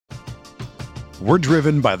We're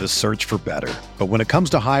driven by the search for better. But when it comes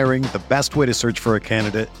to hiring, the best way to search for a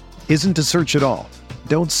candidate isn't to search at all.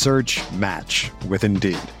 Don't search, match with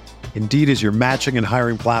Indeed. Indeed is your matching and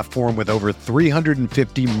hiring platform with over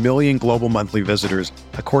 350 million global monthly visitors,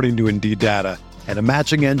 according to Indeed data, and a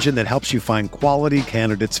matching engine that helps you find quality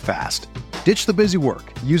candidates fast. Ditch the busy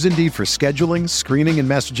work. Use Indeed for scheduling, screening, and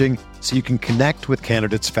messaging so you can connect with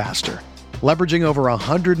candidates faster. Leveraging over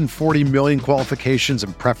 140 million qualifications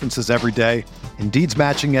and preferences every day, Indeed's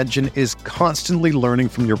matching engine is constantly learning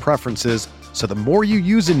from your preferences, so the more you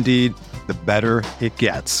use Indeed, the better it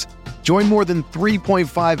gets. Join more than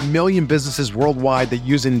 3.5 million businesses worldwide that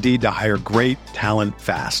use Indeed to hire great talent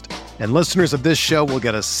fast. And listeners of this show will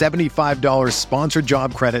get a $75 sponsored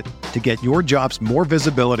job credit to get your jobs more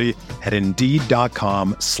visibility at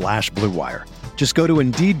Indeed.com/Blue Wire. Just go to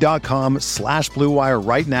Indeed.com/Blue Wire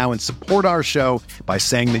right now and support our show by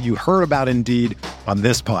saying that you heard about Indeed on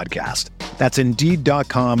this podcast. That's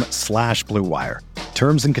Indeed.com/Blue Wire.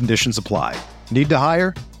 Terms and conditions apply. Need to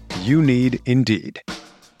hire? You need Indeed.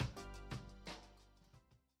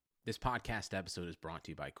 This podcast episode is brought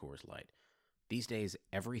to you by Coors Light. These days,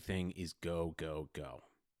 everything is go, go, go.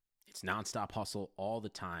 It's nonstop hustle all the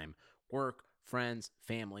time. Work, friends,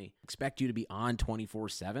 family, expect you to be on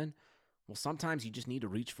 24/7. Well, sometimes you just need to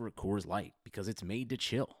reach for a Coors Light because it's made to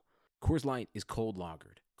chill. Coors Light is cold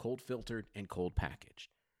lagered, cold filtered, and cold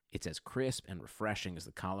packaged. It's as crisp and refreshing as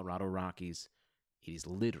the Colorado Rockies. It is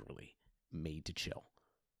literally made to chill.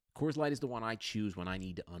 Coors Light is the one I choose when I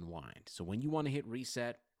need to unwind. So when you want to hit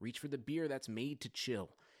reset, reach for the beer that's made to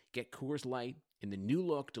chill. Get Coors Light in the new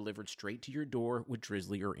look delivered straight to your door with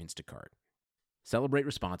Drizzly or Instacart. Celebrate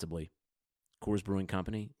responsibly. Coors Brewing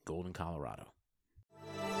Company, Golden, Colorado.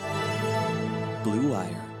 Blue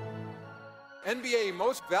Wire. NBA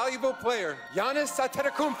Most Valuable Player, Giannis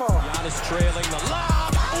Antetokounmpo. Giannis trailing the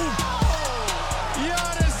lob.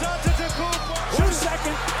 Giannis Antetokounmpo. 2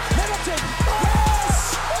 second. Middleton.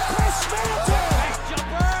 Yes! Chris Middleton. Back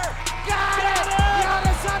jumper. Got it.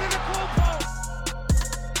 Giannis Antetokounmpo.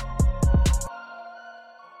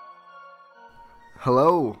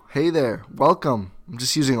 Hello. Hey there. Welcome. I'm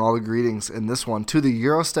just using all the greetings in this one to the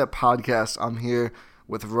Eurostep podcast. I'm here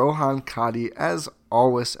with Rohan Kadi, as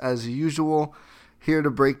always, as usual, here to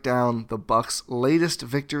break down the Bucks' latest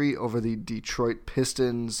victory over the Detroit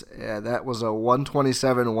Pistons. That was a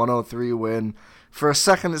 127-103 win. For a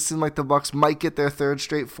second, it seemed like the Bucks might get their third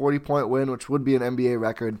straight 40-point win, which would be an NBA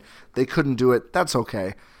record. They couldn't do it. That's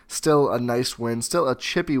okay. Still a nice win. Still a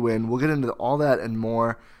chippy win. We'll get into all that and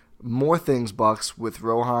more things Bucks with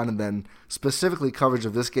Rohan, and then specifically coverage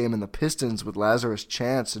of this game and the Pistons with Lazarus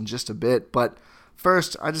Chance in just a bit. But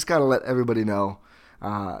first, I just got to let everybody know,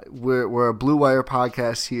 we're a Blue Wire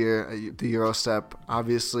podcast here at the Eurostep.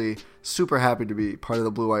 Obviously, super happy to be part of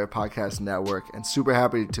the Blue Wire Podcast Network, and super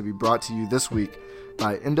happy to be brought to you this week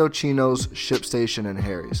by Indochino's, ShipStation, and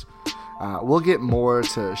Harry's. We'll get more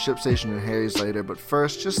to ShipStation and Harry's later, but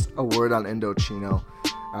first, just a word on Indochino.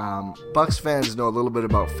 Bucks fans know a little bit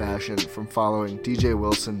about fashion from following DJ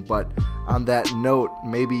Wilson, but on that note,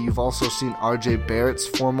 maybe you've also seen RJ Barrett's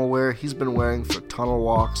formal wear he's been wearing for tunnel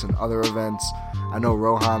walks and other events. I know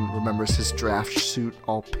Rohan remembers his draft suit,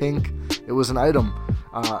 all pink. It was an item.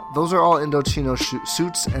 Those are all Indochino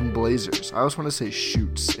suits and blazers. I always want to say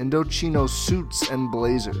shoots. Indochino suits and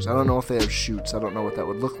blazers. I don't know if they have shoots. I don't know what that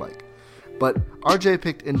would look like. But RJ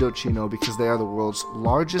picked Indochino because they are the world's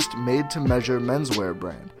largest made-to-measure menswear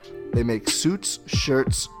brand. They make suits,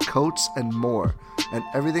 shirts, coats, and more, and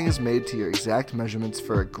everything is made to your exact measurements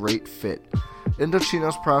for a great fit.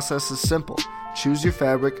 Indochino's process is simple. Choose your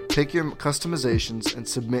fabric, pick your customizations, and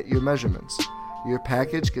submit your measurements. Your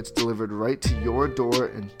package gets delivered right to your door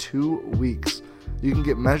in 2 weeks. You can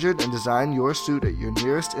get measured and design your suit at your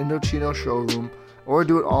nearest Indochino showroom, or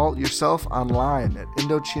do it all yourself online at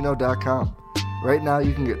Indochino.com. Right now,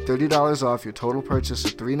 you can get $30 off your total purchase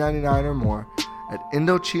of $3.99 or more at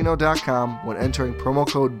Indochino.com when entering promo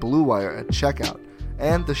code BLUEWIRE at checkout.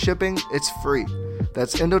 And the shipping, it's free.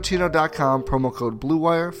 That's Indochino.com, promo code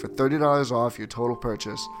BLUEWIRE for $30 off your total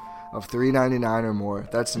purchase of $3.99 or more.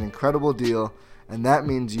 That's an incredible deal, and that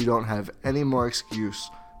means you don't have any more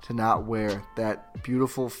excuse to not wear that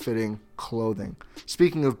beautiful fitting clothing.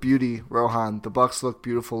 Speaking of beauty, Rohan, the Bucks look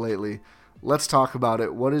beautiful lately. Let's talk about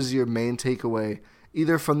it. What is your main takeaway,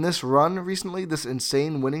 either from this run recently, this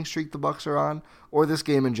insane winning streak the Bucks are on, or this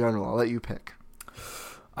game in general? I'll let you pick.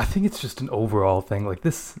 I think it's just an overall thing. Like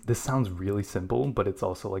this sounds really simple, but it's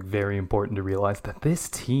also like very important to realize that this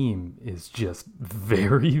team is just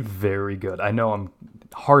very, very good. I know I'm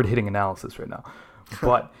hard-hitting analysis right now,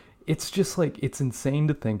 but it's just like, it's insane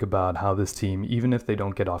to think about how this team, even if they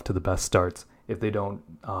don't get off to the best starts, if they don't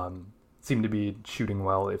seem to be shooting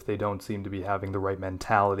well, if they don't seem to be having the right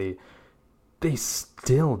mentality, they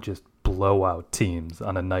still just blow out teams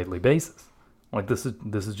on a nightly basis. Like, this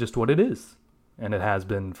is just what it is, and it has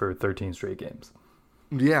been for 13 straight games.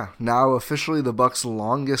 Yeah, now officially the Bucks'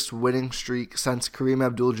 longest winning streak since Kareem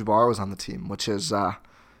Abdul-Jabbar was on the team, which is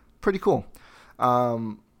pretty cool.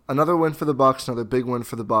 Another win for the Bucks, another big win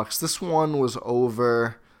for the Bucks. This one was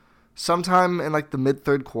over sometime in like the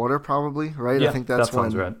mid-third quarter, probably, right? Yeah, I think that's that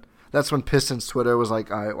sounds right. That's when Pistons Twitter was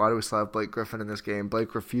like, all right, why do we still have Blake Griffin in this game?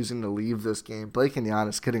 Blake refusing to leave this game. Blake and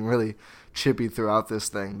Giannis getting really chippy throughout this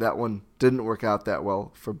thing. That one didn't work out that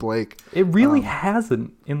well for Blake. It really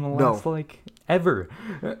hasn't in the last, ever.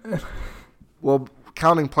 Well,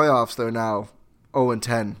 counting playoffs, they're now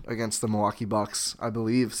 0-10 against the Milwaukee Bucks, I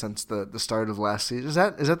believe, since the start of last season. Is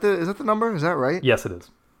that the number? Is that right? Yes, it is.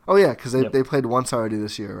 Oh, yeah, because they played once already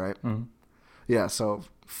this year, right? Mm-hmm. Yeah, so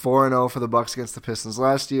 4-0 for the Bucks against the Pistons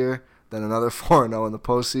last year, then another 4-0 in the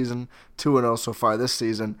postseason, 2-0 so far this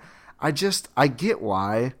season. I get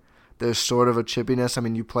why there's sort of a chippiness. I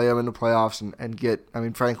mean, you play them in the playoffs and get,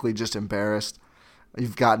 frankly, just embarrassed.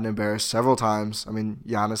 You've gotten embarrassed several times. I mean,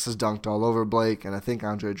 Giannis has dunked all over Blake, and I think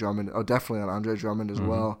Andre Drummond. Oh, definitely on Andre Drummond as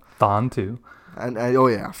well. Thon too. And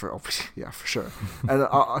for sure. And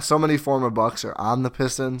so many former Bucks are on the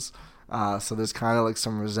Pistons, so there's kind of like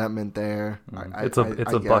some resentment there. It's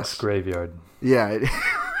a Bucks graveyard. Yeah, it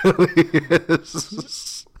really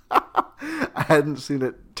is. I hadn't seen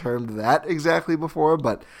it termed that exactly before,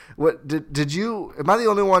 but what did you? Am I the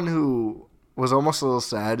only one who was almost a little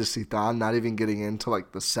sad to see Thon not even getting into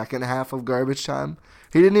like the second half of garbage time?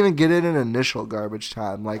 He didn't even get in initial garbage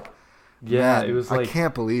time. Man, it was I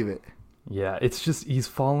can't believe it. Yeah, it's just he's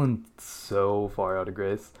fallen so far out of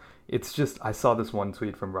grace. It's just, I saw this one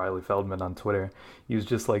tweet from Riley Feldman on Twitter. He was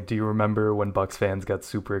just like, do you remember when Bucks fans got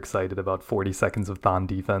super excited about 40 seconds of Thon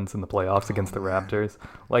defense in the playoffs against the Raptors?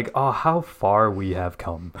 Like, how far we have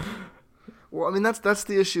come. Well, I mean, that's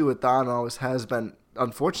the issue with Thon, always has been.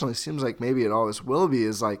 Unfortunately, seems like maybe it always will be,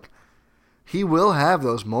 is like, he will have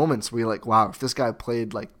those moments where you're like, wow, if this guy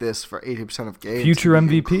played like this for 80% of games, future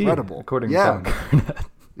MVP, incredible. According to Kevin Garnett.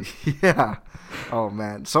 Yeah. Oh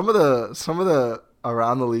man, some of the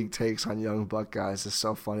around the league takes on young Buck guys is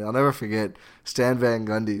so funny. I'll never forget Stan Van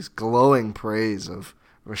Gundy's glowing praise of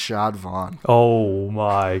Rashad Vaughn. Oh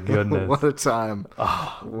my goodness! What a time!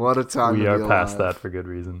 What a time! We to are be past alive. that for good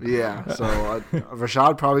reason. Yeah. So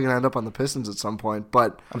Rashad probably gonna end up on the Pistons at some point,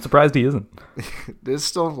 but I'm surprised he isn't. There's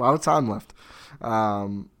still a lot of time left.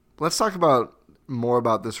 Let's talk more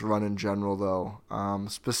about this run in general, though.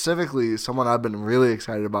 Specifically, someone I've been really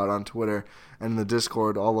excited about on Twitter and in the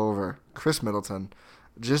Discord all over, Chris Middleton.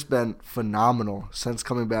 Just been phenomenal since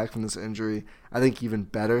coming back from this injury. I think even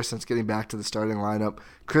better since getting back to the starting lineup.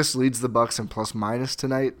 Chris leads the Bucks in plus-minus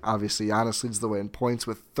tonight. Obviously, Giannis leads the way in points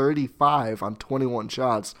with 35 on 21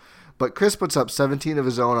 shots. But Chris puts up 17 of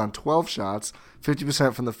his own on 12 shots,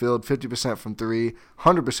 50% from the field, 50% from three,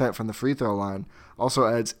 100% from the free throw line. Also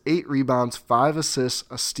adds 8 rebounds, 5 assists,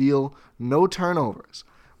 a steal, no turnovers.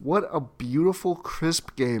 What a beautiful,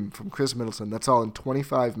 crisp game from Chris Middleton. That's all in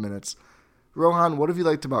 25 minutes. Rohan, what have you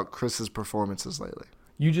liked about Chris's performances lately?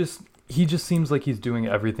 He just seems like he's doing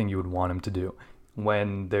everything you would want him to do.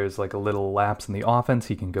 When there's like a little lapse in the offense,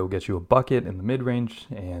 he can go get you a bucket in the mid-range,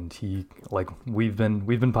 and he, like we've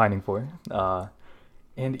been pining for.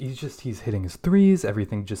 And he's hitting his threes.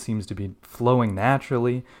 Everything just seems to be flowing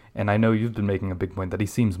naturally. And I know you've been making a big point that he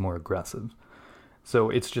seems more aggressive.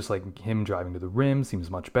 So it's just like him driving to the rim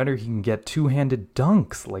seems much better. He can get two-handed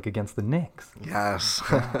dunks like against the Knicks. Yes.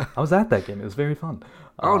 I was at that game. It was very fun.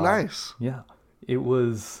 Oh, nice. Yeah. It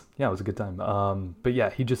was a good time. But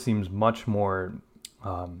yeah, he just seems much more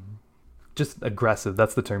just aggressive.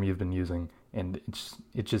 That's the term you've been using. And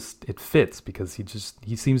it fits because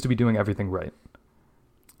he seems to be doing everything right.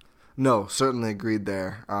 No, certainly agreed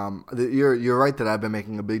there. You're right that I've been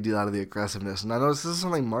making a big deal out of the aggressiveness, and I noticed this is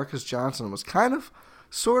something Marcus Johnson was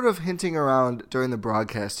sort of hinting around during the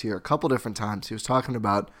broadcast here a couple different times. He was talking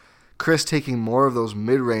about Chris taking more of those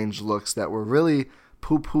mid-range looks that were really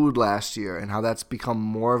poo-pooed last year, and how that's become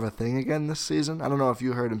more of a thing again this season. I don't know if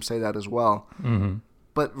you heard him say that as well. Mm-hmm.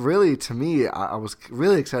 But really, to me, I was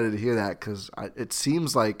really excited to hear that because it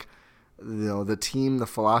seems like, the team, the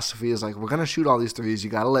philosophy is like, we're going to shoot all these threes.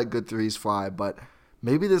 You got to let good threes fly, but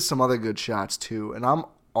maybe there's some other good shots too. And I'm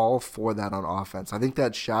all for that on offense. I think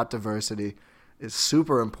that shot diversity is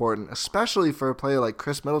super important, especially for a player like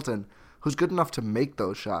Chris Middleton, who's good enough to make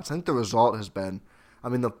those shots. I think the result has been,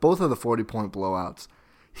 both of the 40-point blowouts.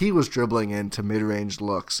 he was dribbling into mid-range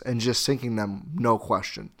looks and just sinking them, no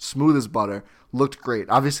question. Smooth as butter, looked great.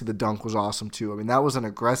 Obviously, the dunk was awesome, too. I mean, that was an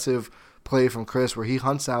aggressive play from Chris where he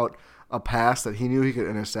hunts out a pass that he knew he could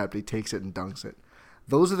intercept. He takes it and dunks it.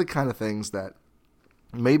 Those are the kind of things that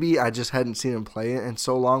maybe I just hadn't seen him play in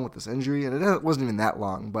so long with this injury, and it wasn't even that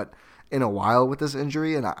long, but in a while with this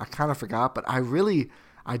injury, and I kind of forgot, but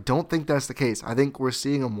I don't think that's the case. I think we're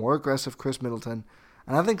seeing a more aggressive Chris Middleton,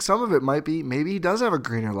 and I think some of it might be maybe he does have a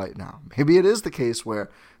greener light now. Maybe it is the case where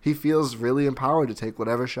he feels really empowered to take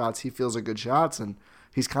whatever shots he feels are good shots, and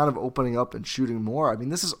he's kind of opening up and shooting more. I mean,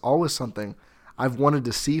 this is always something I've wanted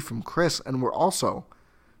to see from Chris, and we're also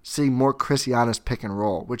seeing more Chris Giannis pick and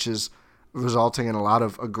roll, which is resulting in a lot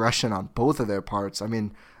of aggression on both of their parts. I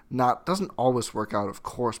mean, doesn't always work out, of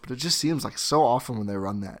course, but it just seems like so often when they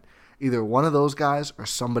run that, either one of those guys or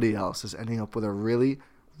somebody else is ending up with a really,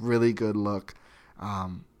 really good look.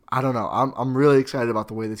 I don't know. I'm really excited about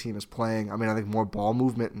the way the team is playing. I mean, I think more ball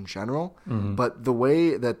movement in general, but the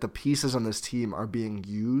way that the pieces on this team are being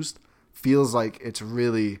used feels like it's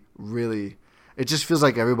really, really. It just feels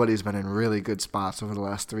like everybody's been in really good spots over the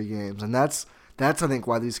last 3 games, and that's I think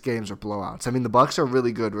why these games are blowouts. I mean, the Bucks are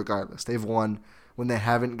really good regardless. They've won when they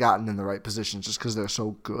haven't gotten in the right positions just because they're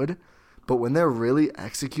so good. But when they're really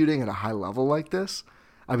executing at a high level like this,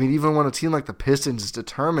 I mean, even when a team like the Pistons is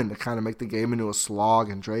determined to kind of make the game into a slog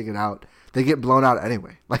and drag it out, they get blown out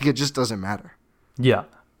anyway. Like, it just doesn't matter. Yeah.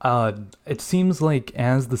 It seems like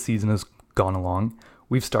as the season has gone along,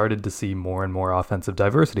 we've started to see more and more offensive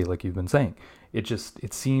diversity, like you've been saying.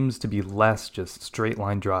 It seems to be less just straight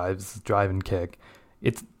line drives, drive and kick.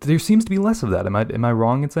 There seems to be less of that. Am I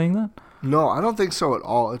wrong in saying that? No, I don't think so at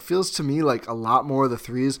all. It feels to me like a lot more of the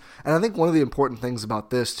threes. And I think one of the important things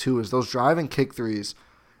about this, too, is those drive and kick threes,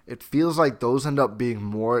 it feels like those end up being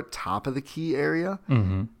more top of the key area.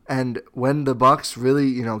 Mm-hmm. And when the Bucks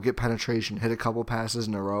really, get penetration, hit a couple passes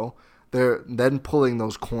in a row, they're then pulling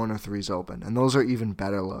those corner threes open. And those are even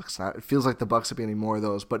better looks. It feels like the Bucks are getting more of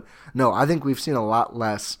those. But no, I think we've seen a lot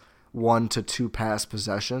less 1 to 2 pass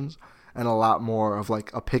possessions and a lot more of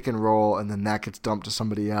like a pick and roll, and then that gets dumped to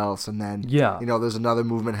somebody else, and then there's another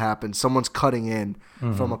movement happens. Someone's cutting in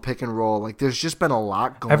from a pick and roll. Like, there's just been a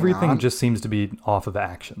lot going on. Everything just seems to be off of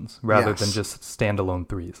actions rather than just standalone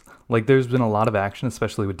threes. Like, there's been a lot of action,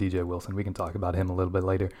 especially with DJ Wilson. We can talk about him a little bit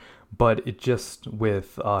later, but it just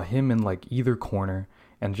with him in like either corner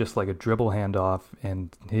and just like a dribble handoff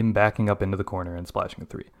and him backing up into the corner and splashing a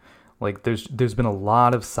three. Like, there's been a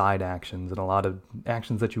lot of side actions and a lot of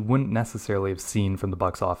actions that you wouldn't necessarily have seen from the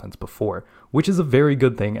Bucks offense before, which is a very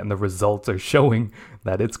good thing, and the results are showing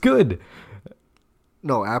that it's good.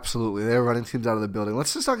 No, absolutely. They're running teams out of the building.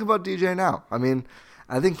 Let's just talk about DJ now. I mean,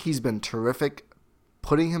 I think he's been terrific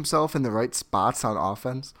putting himself in the right spots on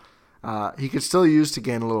offense. He could still use to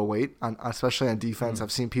gain a little weight, especially on defense.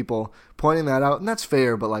 I've seen people pointing that out, and that's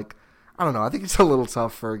fair, but, like, I don't know. I think it's a little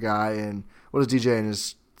tough for a guy in, what is DJ in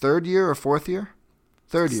his 3rd year or 4th year?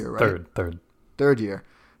 3rd year, right? Third year.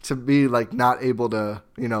 To be like not able to,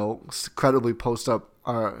 credibly post up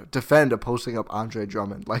or defend a posting up Andre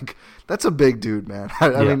Drummond. Like, that's a big dude, man.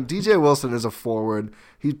 I mean, DJ Wilson is a forward.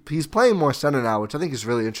 He's playing more center now, which I think is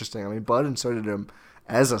really interesting. I mean, Bud inserted him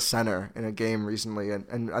as a center in a game recently,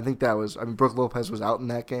 and I think Brook Lopez was out in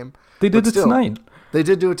that game. They did it tonight. They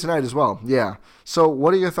did do it tonight as well, yeah. So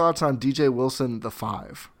what are your thoughts on DJ Wilson, the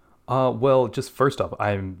 5? Well, just first off,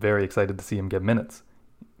 I'm very excited to see him get minutes,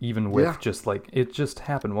 even with just like it just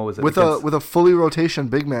happened. What was it? With a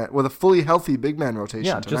fully healthy big man rotation.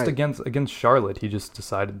 Yeah, tonight. just against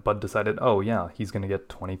Charlotte, Bud decided, oh yeah, he's gonna get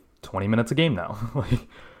 20 minutes a game now.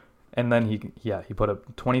 And then he put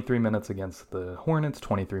up 23 minutes against the Hornets,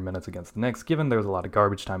 23 minutes against the Knicks. Given there was a lot of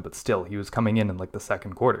garbage time, but still, he was coming in like the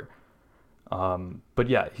second quarter. But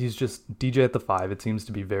yeah, he's just DJ at the 5. It seems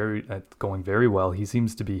to be going very well. He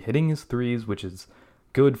seems to be hitting his threes, which is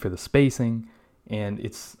good for the spacing. And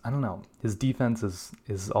I don't know, his defense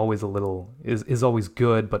is always always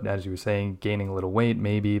good, but as you were saying, gaining a little weight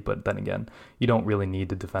maybe. But then again, you don't really need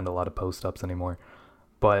to defend a lot of post ups anymore.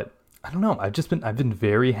 But I don't know. I've been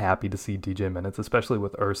very happy to see DJ minutes, especially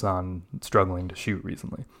with Ersan struggling to shoot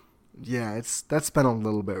recently. Yeah, that's been a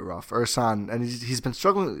little bit rough. Ersan, and he's been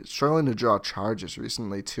struggling to draw charges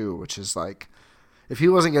recently too, which is like, if he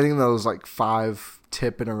wasn't getting those like 5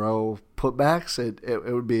 tip in a row putbacks,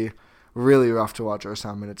 it would be really rough to watch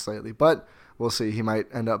Ersan minutes lately. But we'll see. He might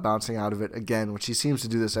end up bouncing out of it again, which he seems to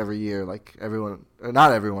do this every year. Like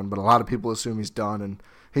not everyone, but a lot of people assume he's done, and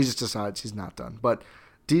he just decides he's not done. But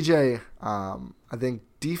DJ, I think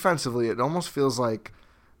defensively, it almost feels like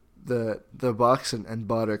the Bucks and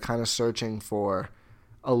Bud are kind of searching for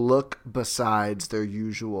a look besides their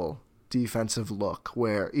usual defensive look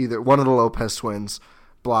where either one of the Lopez twins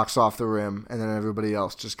blocks off the rim and then everybody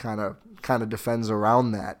else just kind of defends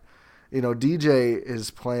around that. DJ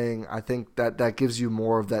is playing, I think that gives you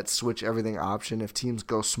more of that switch everything option if teams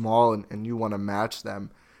go small and you want to match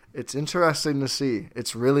them. It's interesting to see.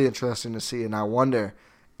 It's really interesting to see, and I wonder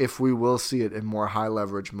if we will see it in more high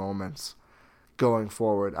leverage moments going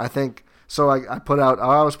forward. I think so. I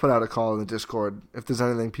always put out a call in the Discord if there's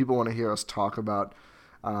anything people want to hear us talk about,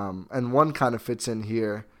 and one kind of fits in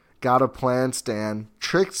here. Got a plan, Stan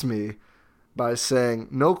tricks me by saying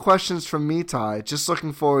no questions from me, Ty. Just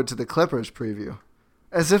looking forward to the Clippers preview.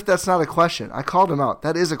 As if that's not a question. I called him out.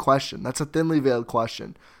 That is a question. That's a thinly veiled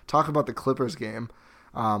question. Talk about the Clippers game.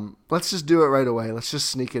 Let's just do it right away. Let's just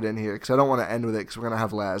sneak it in here because I don't want to end with it because we're going to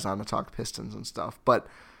have Laz on to talk Pistons and stuff. But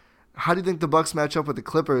how do you think the Bucks match up with the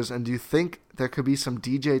Clippers, and do you think there could be some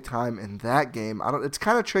DJ time in that game? It's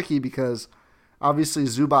kind of tricky because obviously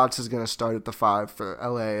Zubac is going to start at the 5 for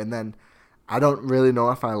LA, and then I don't really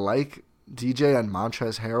know if I like DJ and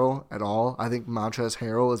Montrezl Harrell at all. I think Montrezl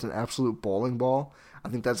Harrell is an absolute bowling ball. I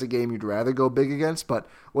think that's a game you'd rather go big against. But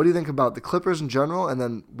what do you think about the Clippers in general? And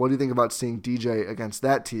then what do you think about seeing DJ against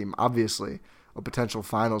that team? Obviously, a potential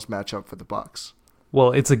finals matchup for the Bucks.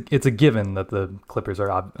 Well, it's a given that the Clippers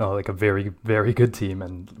are like a very, very good team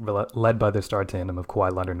and led by their star tandem of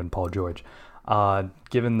Kawhi Leonard and Paul George.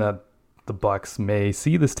 Given that the Bucks may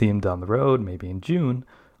see this team down the road, maybe in June.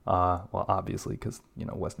 Well, obviously, because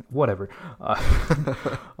whatever.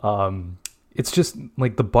 It's just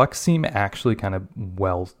like the Bucks seem actually kind of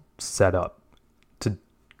well set up to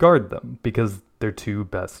guard them because their two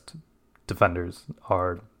best defenders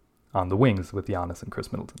are on the wings with Giannis and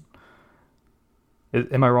Chris Middleton.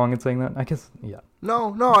 Am I wrong in saying that? I guess, yeah.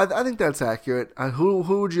 No, I think that's accurate. Who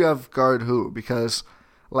would you have guard who? Because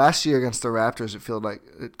last year against the Raptors, it felt like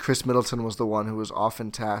Chris Middleton was the one who was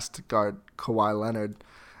often tasked to guard Kawhi Leonard.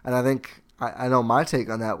 And I think, I know my take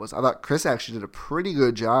on that was, I thought Chris actually did a pretty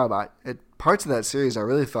good job. At parts of that series, I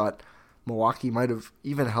really thought Milwaukee might have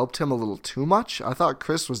even helped him a little too much. I thought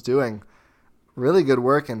Chris was doing really good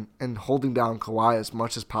work and holding down Kawhi as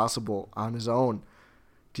much as possible on his own.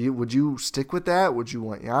 Would you stick with that? Would you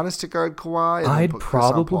want Giannis to guard Kawhi and then put Chris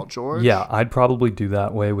on Paul George? Yeah, I'd probably do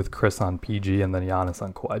that way with Chris on PG and then Giannis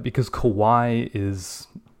on Kawhi because Kawhi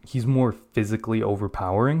he's more physically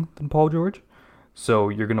overpowering than Paul George. So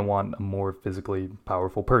you're going to want a more physically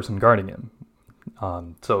powerful person guarding him.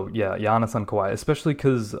 So yeah, Giannis on Kawhi, especially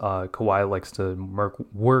because Kawhi likes to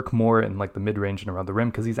work more in like the mid-range and around the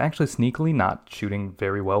rim because he's actually sneakily not shooting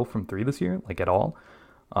very well from 3 this year, like at all.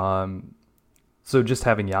 So just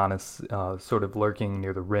having Giannis sort of lurking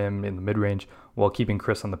near the rim in the mid-range while keeping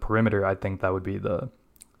Chris on the perimeter, I think that would be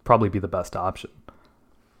probably be the best option.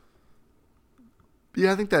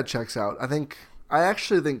 Yeah, I think that checks out. I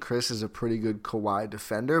actually think Chris is a pretty good Kawhi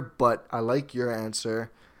defender, but I like your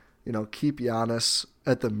answer. Keep Giannis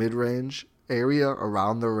at the mid-range area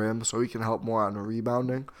around the rim so he can help more on the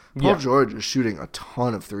rebounding. Paul George is shooting a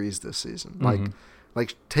ton of threes this season. Mm-hmm.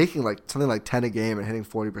 Like taking something like 10 a game and hitting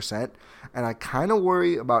 40%. And I kind of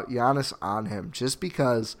worry about Giannis on him just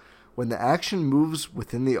because when the action moves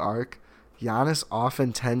within the arc, Giannis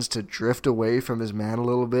often tends to drift away from his man a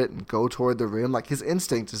little bit and go toward the rim. Like his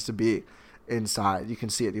instinct is to be inside. You can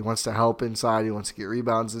see it. He wants to help inside. He wants to get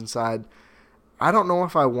rebounds inside. I don't know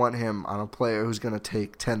if I want him on a player who's going to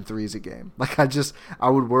take 10 threes a game. I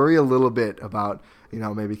would worry a little bit about,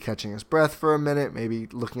 maybe catching his breath for a minute, maybe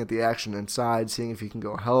looking at the action inside, seeing if he can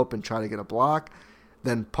go help and try to get a block.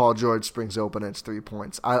 Then Paul George springs open and it's 3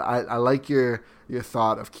 points. I like your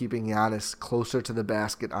thought of keeping Giannis closer to the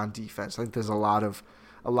basket on defense. I think there's a lot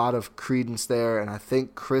of credence there, and I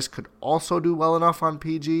think Chris could also do well enough on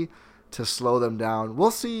PG to slow them down. We'll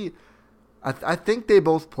see. I think they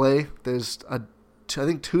both play. There's I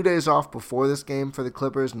think 2 days off before this game for the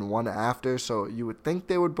Clippers and 1 after, so you would think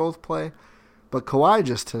they would both play. But Kawhi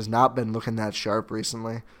just has not been looking that sharp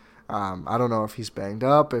recently. I don't know if he's banged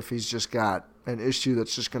up, if he's just got an issue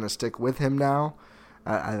that's just going to stick with him now.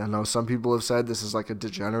 I don't know. Some people have said this is like a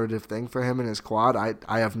degenerative thing for him in his quad.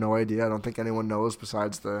 I have no idea. I don't think anyone knows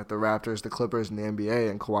besides the Raptors, the Clippers, and the NBA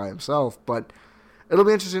and Kawhi himself. But it'll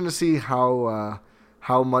be interesting to see how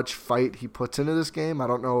much fight he puts into this game. I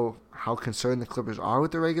don't know how concerned the Clippers are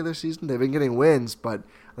with the regular season. They've been getting wins, but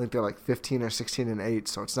I think they're like 15 or 16-8,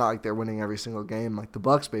 so it's not like they're winning every single game like the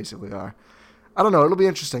Bucks basically are. I don't know. It'll be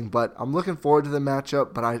interesting, but I'm looking forward to the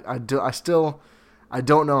matchup. But I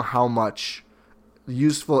don't know how much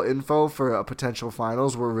useful info for a potential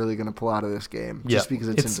finals we're really going to pull out of this game just because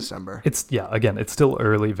it's in December. It's still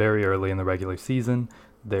early, very early in the regular season.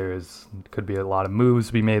 could be a lot of moves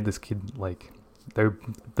to be made. This could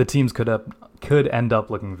the teams could end up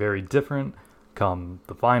looking very different come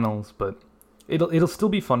the finals, but it'll still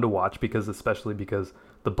be fun to watch especially because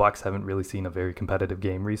the Bucks haven't really seen a very competitive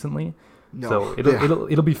game recently. No. So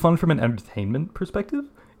it'll be fun from an entertainment perspective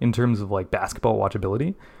in terms of like basketball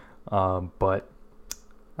watchability. But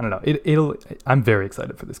I don't know. I'm very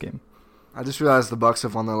excited for this game. I just realized the Bucks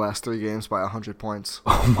have won their last 3 games by 100 points.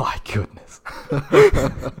 Oh my goodness.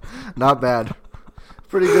 Not bad.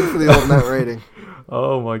 Pretty good for the old net rating.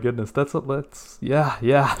 Oh my goodness. That's very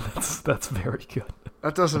good.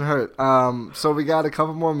 That doesn't hurt. So we got a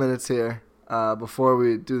couple more minutes here before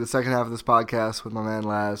we do the second half of this podcast with my man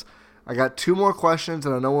Laz. I got 2 more questions,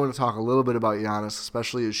 and I know we're going to talk a little bit about Giannis,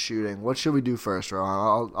 especially his shooting. What should we do first,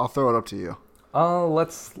 Rohan? I'll throw it up to you.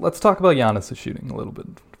 Let's talk about Giannis' shooting a little bit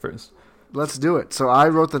first. Let's do it. So I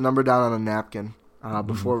wrote the number down on a napkin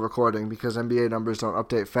before recording because NBA numbers don't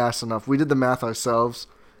update fast enough. We did the math ourselves.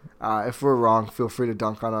 If we're wrong, feel free to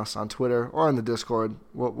dunk on us on Twitter or in the Discord.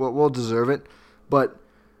 We'll deserve it. But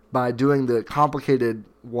by doing the complicated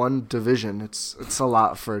one division, it's a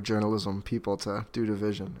lot for journalism people to do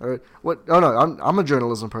division. Or what? Oh no, I'm a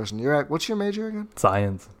journalism person. What's your major again?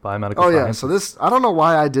 Science, biomedical. Oh yeah. Science. So this, I don't know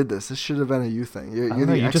why I did this. This should have been a you thing. You're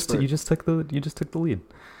the expert. You just took the lead.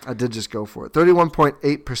 I did just go for it.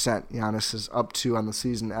 31.8% Giannis is up to on the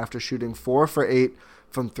season after shooting 4 for 8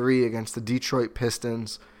 from 3 against the Detroit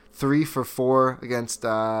Pistons, 3 for 4 against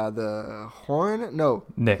the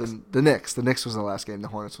Knicks. The Knicks. The Knicks was the last game. The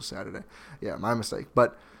Hornets was Saturday. Yeah, my mistake.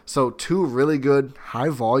 But so 2 really good high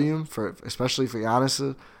volume especially for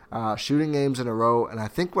Giannis shooting games in a row. And I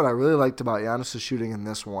think what I really liked about Giannis' shooting in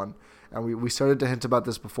this one, and we started to hint about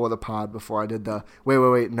this before the pod, before I did the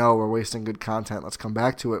wait, no, we're wasting good content, let's come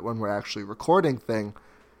back to it when we're actually recording thing.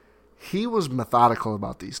 He was methodical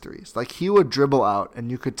about these threes. Like, he would dribble out,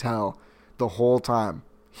 and you could tell the whole time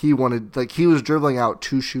he was dribbling out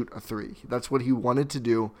to shoot a 3. That's what he wanted to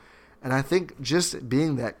do. And I think just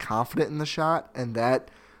being that confident in the shot and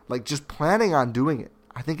that, like, just planning on doing it,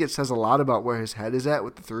 I think it says a lot about where his head is at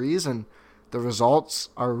with the threes, and the results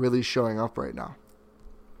are really showing up right now.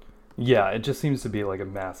 Yeah, it just seems to be like a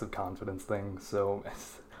massive confidence thing. So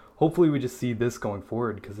hopefully we just see this going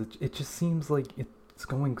forward because it just seems like it's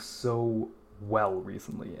going so well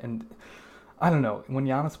recently. And I don't know, when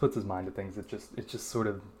Giannis puts his mind to things, it just sort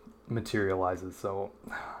of materializes. So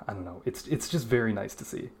I don't know, it's just very nice to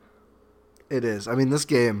see. It is. I mean, this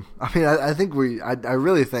game, I think I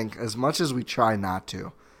really think, as much as we try not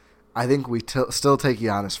to, I think we still take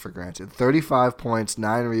Giannis for granted. 35 points,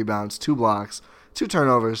 9 rebounds, 2 blocks, 2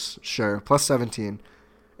 turnovers, sure, plus 17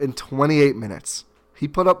 in 28 minutes. He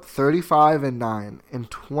put up 35 and 9 in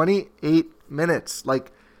 28 minutes.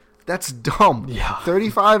 Like, that's dumb. Yeah.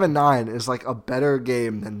 35 and 9 is like a better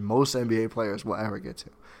game than most NBA players will ever get to.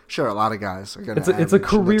 Sure, a lot of guys are going to It's a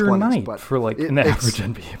career 20s, night for like an average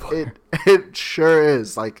NBA player. It sure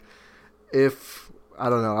is. Like, I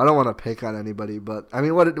don't know, I don't want to pick on anybody, but I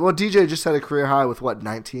mean, what DJ just had a career high with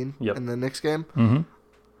 19 in the Knicks game? Mm-hmm.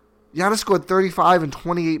 Giannis scored 35 in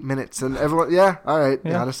 28 minutes, and everyone, all right,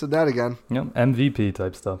 Giannis did that again. Yep, MVP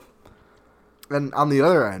type stuff. And on the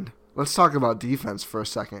other end, let's talk about defense for a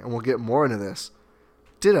second, and we'll get more into this.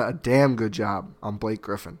 Did a damn good job on Blake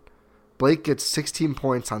Griffin. Blake gets 16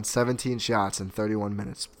 points on 17 shots in 31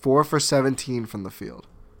 minutes, 4 for 17 from the field.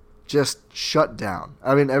 Just shut down.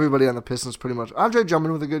 I mean, everybody on the Pistons pretty much. Andre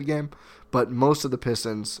Drummond with a good game, but most of the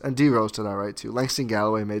Pistons, and D Rose did all right too. Langston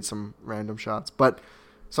Galloway made some random shots,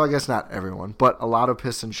 so I guess not everyone, but a lot of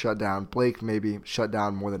Pistons shut down. Blake maybe shut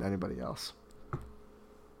down more than anybody else.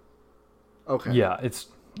 Okay. Yeah,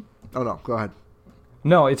 Oh no, go ahead.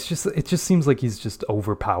 No, it just seems like he's just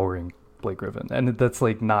overpowering Blake Griffin, and that's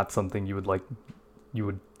like not something you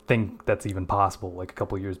would think that's even possible like a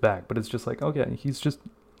couple years back. But it's just like, okay, he's just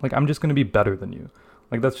like, I'm just gonna be better than you.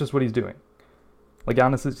 Like, that's just what he's doing. Like,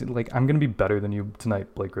 honestly, like, I'm gonna be better than you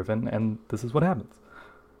tonight, Blake Griffin, and this is what happens.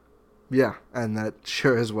 Yeah, and that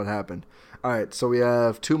sure is what happened. All right, so we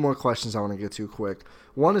have 2 more questions I want to get to quick.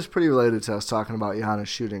 One is pretty related to us talking about Giannis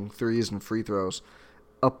shooting threes and free throws.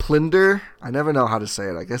 A Plinder, I never know how to say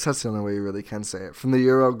it. I guess that's the only way you really can say it. From the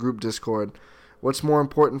Euro group Discord, what's more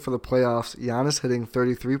important for the playoffs, Giannis hitting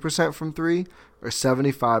 33% from 3 or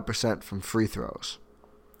 75% from free throws?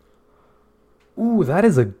 Ooh, that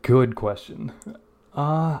is a good question.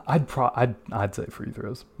 I'd say free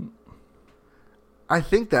throws. I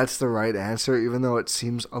think that's the right answer, even though it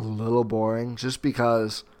seems a little boring, just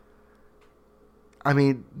because, I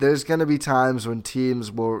mean, there's going to be times when teams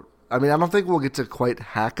will, I mean, I don't think we'll get to quite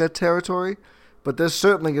Haka territory, But there's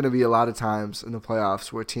certainly going to be a lot of times in the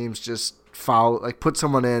playoffs where teams just foul, like put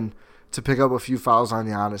someone in to pick up a few fouls on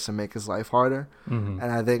Giannis and make his life harder. Mm-hmm.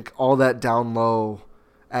 And I think all that down low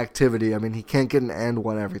activity, I mean, he can't get an and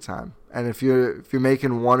one every time. And if you're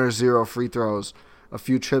making 1 or 0 free throws, a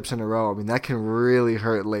few trips in a row, I mean, that can really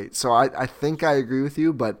hurt late. So I think I agree with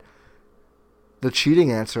you, but the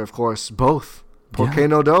cheating answer, of course, both. Porque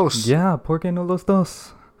no dos. Yeah, porque no los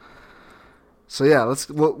dos. So yeah,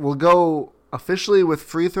 we'll go officially with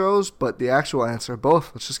free throws, but the actual answer,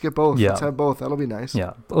 both. Let's just get both. Yeah. Let's have both. That'll be nice.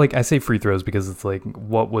 Yeah, like I say free throws because it's like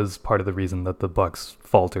what was part of the reason that the Bucks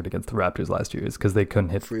faltered against the Raptors last year is because they couldn't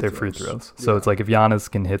hit their free throws. So it's like if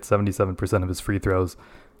Giannis can hit 77% of his free throws,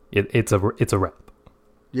 it's a wrap.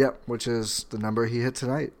 Yep, which is the number he hit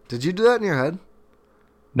tonight. Did you do that in your head?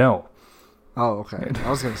 No. Oh, okay. I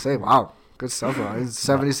was gonna say, wow, good stuff.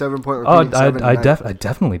 77 point. Oh, I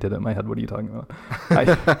definitely did it in my head. What are you talking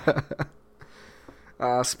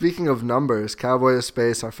about? Speaking of numbers, Cowboy of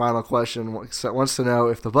Space, our final question, wants to know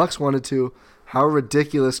if the Bucks wanted to, how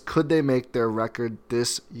ridiculous could they make their record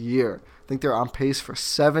this year? I think they're on pace for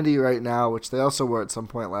 70 right now, which they also were at some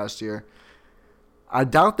point last year. I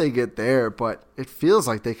doubt they get there, but it feels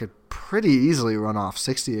like they could pretty easily run off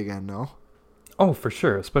 60 again, no? Oh, for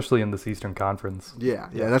sure, especially in this Eastern Conference. Yeah,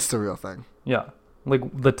 that's the real thing. Yeah, like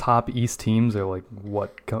the top East teams are like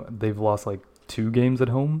they've lost like 2 games at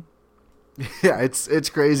home. Yeah, it's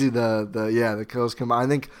crazy. The Coast combined. I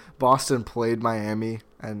think Boston played Miami,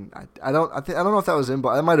 and I don't know if that was in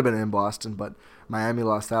Boston. It might have been in Boston, but Miami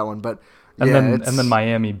lost that one. But yeah, and then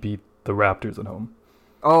Miami beat the Raptors at home.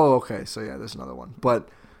 Oh, okay. So yeah, there's another one. But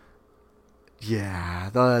yeah,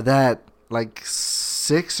 that like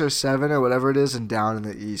 6 or 7 or whatever it is, and down in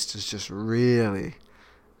the East is just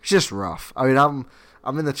rough. I mean, I'm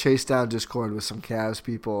in the Chase Down Discord with some Cavs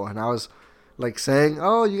people, and I was like saying,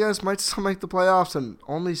 oh, you guys might still make the playoffs, and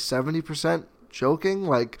only 70% joking.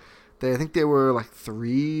 Like, I think they were like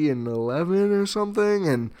 3-11 or something,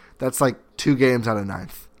 and that's like 2 games out of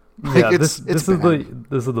 9th. Like, yeah, this is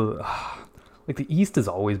the like the East is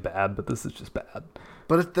always bad, but this is just bad.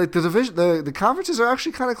 But the division, the conferences are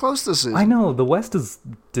actually kind of close this season. I know the West is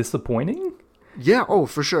disappointing. Yeah, oh,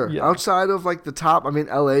 for sure. Yeah. Outside of like the top, I mean,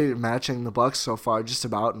 LA matching the Bucks so far just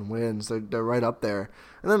about in wins. They're right up there.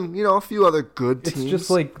 And then, a few other good teams. It's just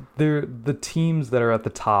like the teams that are at the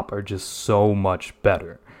top are just so much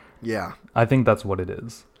better. Yeah. I think that's what it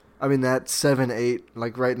is. I mean, that 7-8,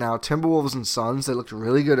 like right now, Timberwolves and Suns, they looked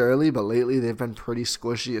really good early, but lately they've been pretty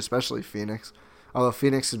squishy, especially Phoenix. Although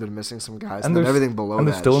Phoenix has been missing some guys, and then everything below that. And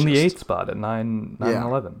they're still in the 8th spot at 9 and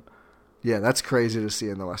 11. Yeah, that's crazy to see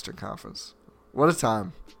in the Western Conference. What a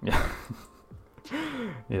time. Yeah.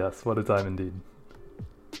 Yes, what a time indeed.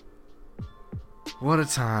 What a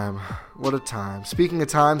time. What a time. Speaking of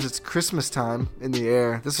times, it's Christmas time in the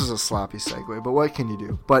air. This is a sloppy segue, but what can you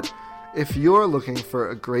do? But if you're looking for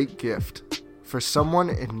a great gift for someone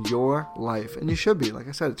in your life, and you should be, like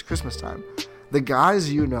I said, it's Christmas time, the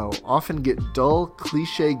guys you know often get dull,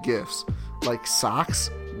 cliche gifts like socks,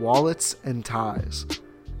 wallets, and ties.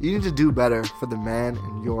 You need to do better for the man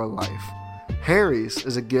in your life. Harry's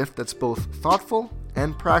is a gift that's both thoughtful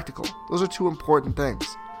and practical. Those are 2 important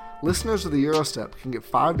things. Listeners of the Eurostep can get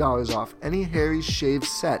 $5 off any Harry's shave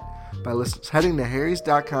set by heading to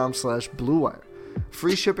harrys.com/bluewire.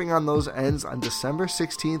 Free shipping on those ends on December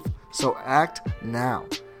 16th, so act now.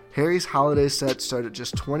 Harry's holiday sets start at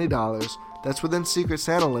just $20. That's within Secret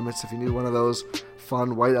Santa limits if you need one of those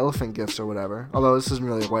fun white elephant gifts or whatever. Although this isn't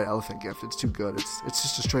really a white elephant gift. It's too good. It's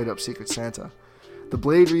just a straight up Secret Santa. The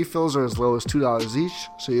blade refills are as low as $2 each,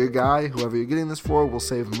 so your guy, whoever you're getting this for, will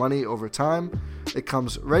save money over time. It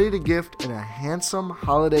comes ready to gift in a handsome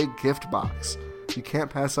holiday gift box. You can't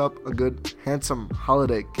pass up a good, handsome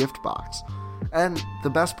holiday gift box. And the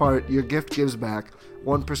best part, your gift gives back.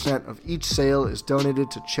 1% of each sale is donated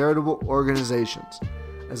to charitable organizations.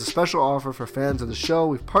 As a special offer for fans of the show,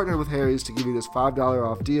 we've partnered with Harry's to give you this $5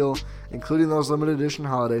 off deal, including those limited edition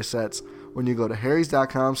holiday sets, when you go to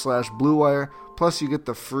harrys.com/bluewire. Plus, you get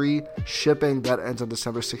the free shipping that ends on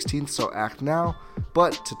December 16th, so act now.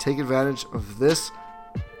 But to take advantage of this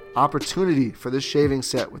opportunity for this shaving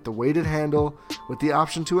set with the weighted handle, with the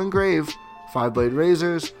option to engrave, 5-blade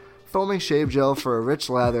razors, foaming shave gel for a rich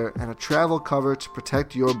lather, and a travel cover to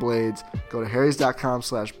protect your blades, go to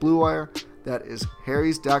harrys.com/bluewire. That is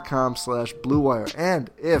harrys.com/bluewire. And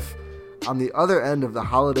if, on the other end of the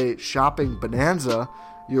holiday shopping bonanza,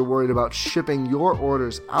 you're worried about shipping your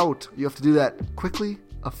orders out, you have to do that quickly,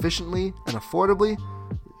 efficiently, and affordably,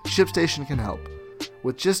 ShipStation can help.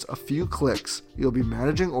 With just a few clicks, you'll be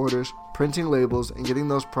managing orders, printing labels, and getting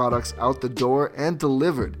those products out the door and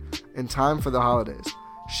delivered in time for the holidays.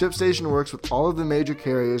 ShipStation works with all of the major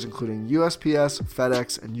carriers, including USPS,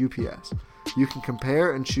 FedEx, and UPS. You can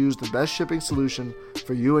compare and choose the best shipping solution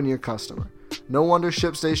for you and your customer. No wonder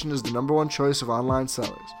ShipStation is the #1 choice of online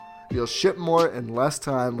sellers. You'll ship more in less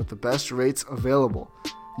time with the best rates available.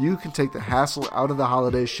 You can take the hassle out of the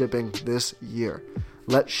holiday shipping this year.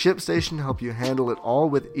 Let ShipStation help you handle it all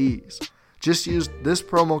with ease. Just use this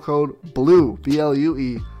promo code BLUE,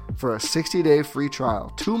 B-L-U-E, for a 60-day free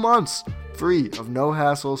trial. 2 months free of no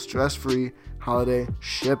hassle, stress-free holiday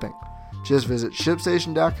shipping. Just visit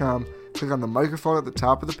ShipStation.com, click on the microphone at the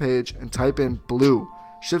top of the page, and type in BLUE.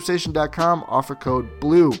 ShipStation.com, offer code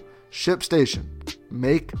BLUE. ShipStation.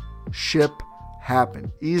 Make ship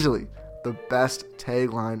happen. Easily the best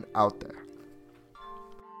tagline out there.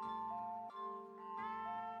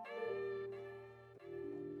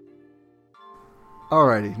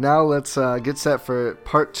 Alrighty, now let's get set for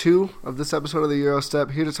part 2 of this episode of the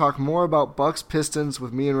Eurostep. Here to talk more about Bucks Pistons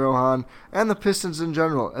with me and Rohan, and the Pistons in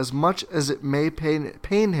general, as much as it may pain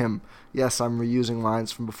him. Yes, I'm reusing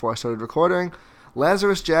lines from before I started recording.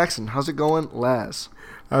 Lazarus Jackson, how's it going, Laz?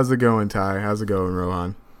 How's it going, Ty? How's it going,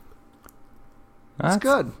 Rohan? It's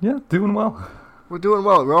good. Yeah, doing well. We're doing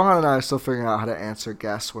well. Rohan and I are still figuring out how to answer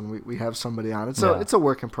guests when we have somebody on. It's a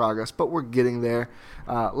work in progress, but we're getting there.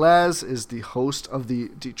 Laz is the host of the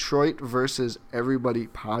Detroit versus Everybody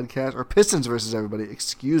podcast, or Pistons versus Everybody,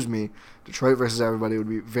 excuse me. Detroit versus Everybody would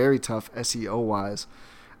be very tough SEO-wise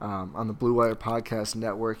on the Blue Wire Podcast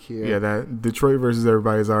Network here. Yeah, that Detroit versus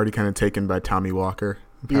Everybody is already kind of taken by Tommy Walker.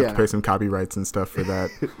 Have to pay some copyrights and stuff for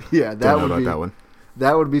that. Yeah, that one.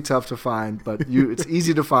 That would be tough to find, but it's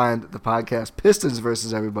easy to find the podcast Pistons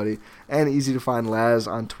versus Everybody, and easy to find Laz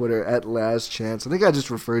on Twitter at LazChance. I think I just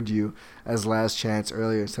referred to you as Laz Chance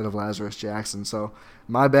earlier instead of Lazarus Jackson, so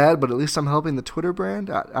my bad, but at least I'm helping the Twitter brand.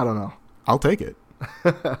 I don't know. I'll take it.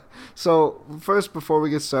 So first, before we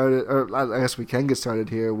get started, or I guess we can get started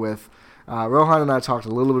here with Rohan and I talked a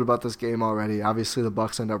little bit about this game already. Obviously, the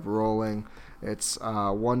Bucks end up rolling. It's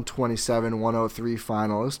 127-103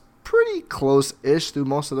 final. It's pretty close-ish through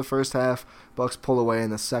most of the first half. Bucks pull away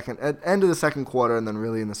in the end of the second quarter, and then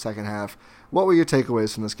really in the second half. What were your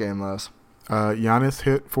takeaways from this game, Les? Giannis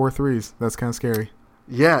hit 4 threes. That's kind of scary.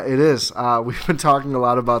 Yeah, it is. We've been talking a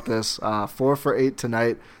lot about this. 4 for 8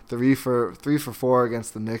 tonight, 3 for 4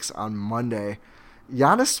 against the Knicks on Monday.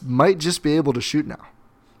 Giannis might just be able to shoot now.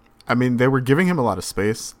 I mean, they were giving him a lot of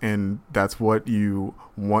space, and that's what you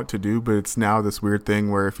want to do, but it's now this weird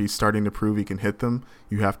thing where if he's starting to prove he can hit them,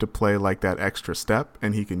 you have to play like that extra step,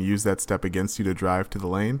 and he can use that step against you to drive to the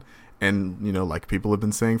lane. And, like people have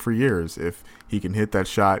been saying for years, if he can hit that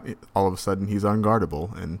shot, all of a sudden he's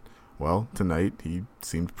unguardable. And, well, tonight he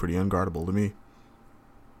seemed pretty unguardable to me.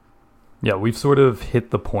 Yeah, we've sort of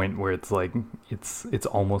hit the point where it's like it's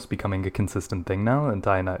almost becoming a consistent thing now, and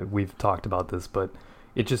Ty and I, we've talked about this, but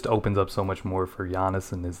it just opens up so much more for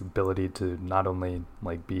Giannis and his ability to not only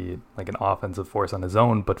be an offensive force on his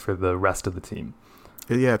own, but for the rest of the team.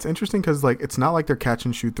 Yeah, it's interesting because it's not like they're catch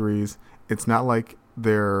and shoot threes. It's not like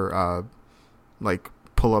they're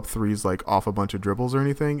pull up threes off a bunch of dribbles or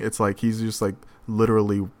anything. It's like he's just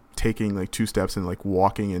literally taking 2 steps and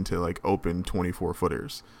walking into open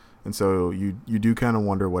 24-footers. And so you do kind of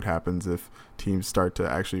wonder what happens if teams start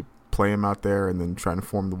to actually play him out there and then try to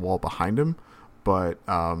form the wall behind him. But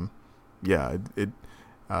I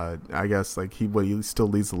guess he still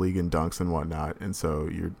leads the league in dunks and whatnot, and so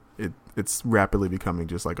it's rapidly becoming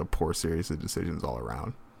just a poor series of decisions all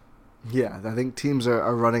around. Yeah, I think teams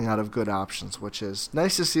are running out of good options, which is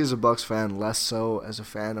nice to see as a Bucks fan, less so as a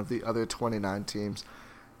fan of the other 29 teams.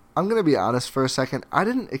 I'm going to be honest for a second. I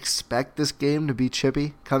didn't expect this game to be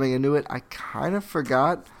chippy coming into it. I kind of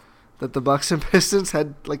forgot that the Bucks and Pistons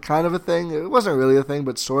had kind of a thing. It wasn't really a thing,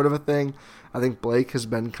 but sort of a thing. I think Blake has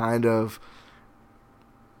been kind of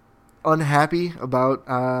unhappy about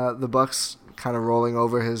the Bucks kind of rolling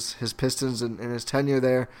over his Pistons in his tenure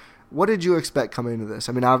there. What did you expect coming into this?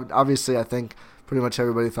 I mean, obviously, I think pretty much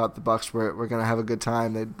everybody thought the Bucks were going to have a good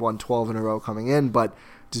time. They'd won 12 in a row coming in, but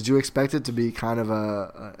did you expect it to be kind of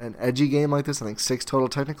an edgy game like this? I think 6 total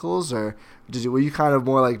technicals, or were you kind of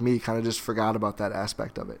more like me, kind of just forgot about that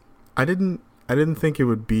aspect of it? I didn't think it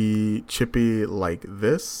would be chippy like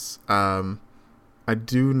this. I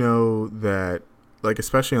do know that,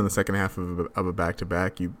 especially on the second half of a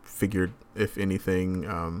back-to-back, you figured, if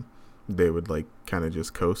anything, they would, kind of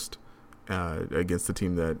just coast against the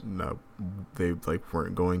team that they,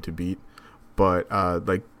 weren't going to beat. But,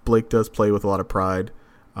 Blake does play with a lot of pride.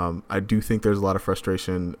 I do think there's a lot of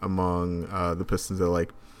frustration among the Pistons that,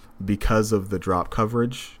 like, because of the drop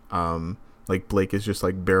coverage, like Blake is just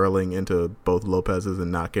like barreling into both Lopez's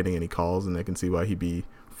and not getting any calls, and I can see why he'd be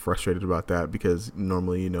frustrated about that, because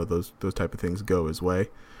normally, those type of things go his way.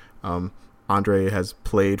 Andre has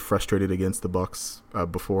played frustrated against the Bucks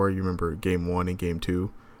before. You remember Game 1 and Game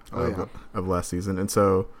 2 of last season, and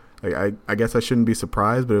so like, I guess I shouldn't be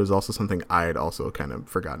surprised, but it was also something I had also kind of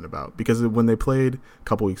forgotten about, because when they played a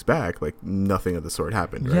couple weeks back, like, nothing of the sort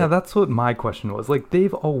happened. Right? Yeah, that's what my question was. Like,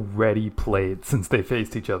 they've already played since they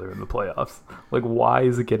faced each other in the playoffs. Like, why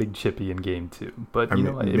is it getting chippy in Game 2? But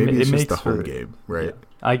maybe it's just the home game, right?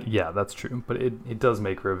 Yeah, that's true, but it does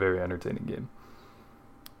make for a very entertaining game.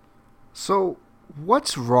 So,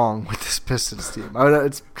 what's wrong with this Pistons team? I mean,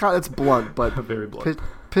 it's blunt, but very blunt.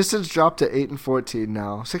 Pistons dropped to 8-14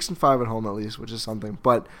 now, 6-5 at home at least, which is something.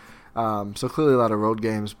 But so clearly a lot of road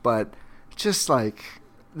games. But just like,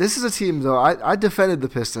 this is a team though. I defended the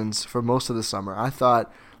Pistons for most of the summer. I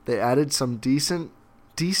thought they added some decent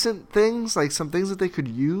things, like some things that they could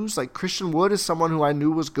use. Like Christian Wood is someone who I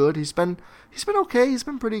knew was good. He's been okay. He's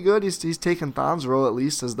been pretty good. He's taken Thon's role at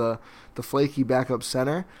least as the flaky backup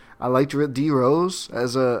center. I liked D Rose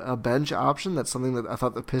as a bench option. That's something that I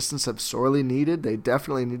thought the Pistons have sorely needed. They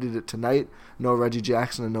definitely needed it tonight. No Reggie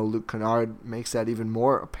Jackson and no Luke Kennard makes that even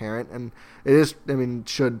more apparent. And it is,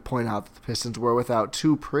 should point out that the Pistons were without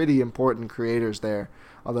two pretty important creators there,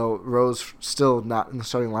 although Rose still not in the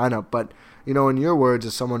starting lineup. But, in your words,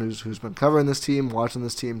 as someone who's been covering this team, watching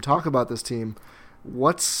this team, talk about this team,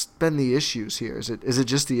 what's been the issues here? Is it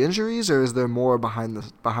just the injuries, or is there more behind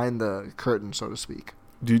the curtain, so to speak?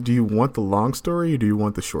 Do you want the long story, or do you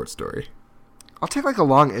want the short story? I'll take like a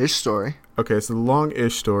long-ish story. Okay, so the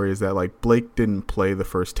long-ish story is that, like, Blake didn't play the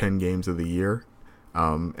first 10 games of the year,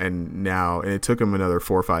 and it took him another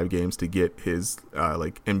 4 or 5 games to get his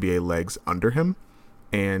NBA legs under him.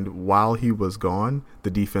 And while he was gone,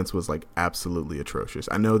 the defense was like absolutely atrocious.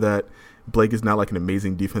 I know that Blake is not like an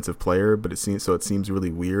amazing defensive player, but it seems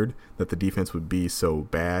really weird that the defense would be so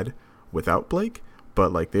bad without Blake.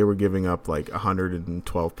 But like they were giving up like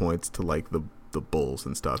 112 points to like the Bulls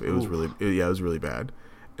and stuff. It was it was really bad.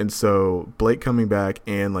 And so Blake coming back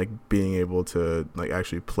and like being able to like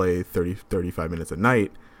actually play 35 minutes a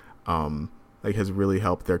night like has really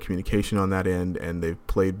helped their communication on that end, and they've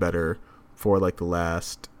played better for like the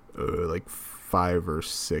last like 5 or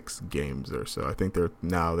 6 games or so. I think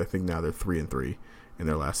now they're 3-3 in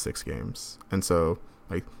their last 6 games. And so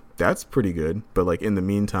like that's pretty good. But like in the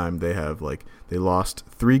meantime, they lost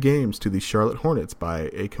 3 games to the Charlotte Hornets by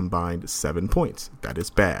a combined 7 points. That is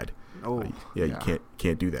bad. You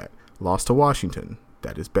can't do that. Lost to Washington.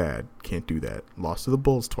 That is bad. Can't do that. Lost to the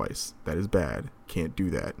Bulls twice. That is bad. Can't do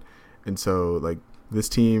that. And so like this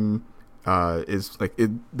team is like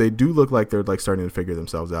they do look like they're like starting to figure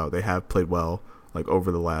themselves out. They have played well like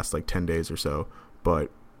over the last like 10 days or so,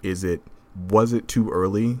 but was it too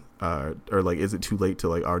early or like is it too late to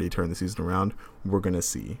like already turn the season around? We're gonna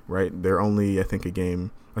see, right? They're only I think now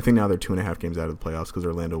they're 2.5 games out of the playoffs because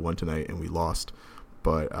Orlando won tonight and we lost.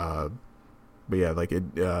 But yeah, like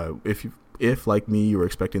if like me you were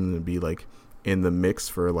expecting them to be like in the mix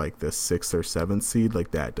for like the 6th or 7th seed,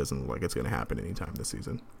 like that doesn't look like it's gonna happen anytime this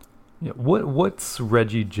season. Yeah, what's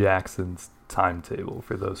Reggie Jackson's timetable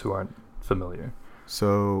for those who aren't familiar?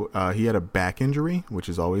 So he had a back injury, which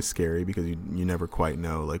is always scary because you never quite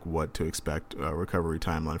know like what to expect recovery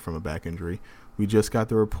timeline from a back injury. We just got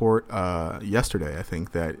the report yesterday, I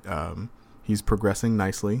think, that he's progressing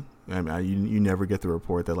nicely. I mean, you never get the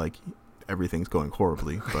report that like everything's going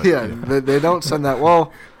horribly. But, yeah, they don't send that.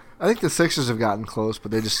 Well, I think the Sixers have gotten close, but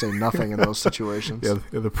they just say nothing in those situations.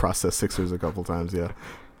 Yeah, the process Sixers a couple times, yeah.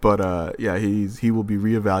 But yeah, he will be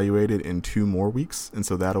reevaluated in 2 more weeks, and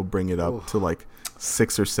so that'll bring it up to like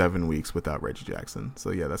 6 or 7 weeks without Reggie Jackson.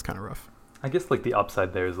 So yeah, that's kind of rough. I guess like the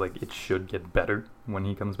upside there is like it should get better when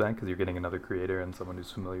he comes back because you're getting another creator and someone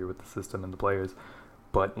who's familiar with the system and the players.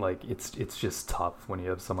 But like it's just tough when you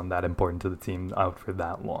have someone that important to the team out for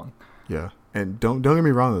that long. Yeah, and don't get me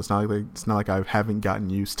wrong though. It's not like I haven't gotten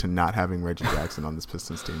used to not having Reggie Jackson on this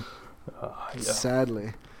Pistons team. Yeah.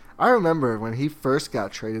 Sadly. I remember when he first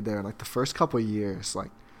got traded there in like the first couple of years,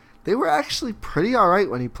 like they were actually pretty all right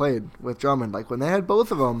when he played with Drummond. Like when they had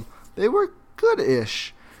both of them, they were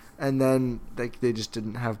good-ish. And then they just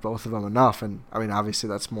didn't have both of them enough. And I mean, obviously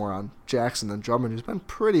that's more on Jackson than Drummond, who's been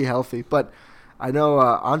pretty healthy. But I know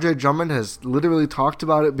Andre Drummond has literally talked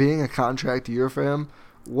about it being a contract year for him.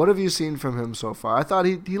 What have you seen from him so far? I thought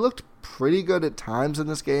he looked pretty good at times in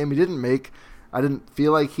this game. I didn't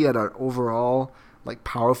feel like he had an overall like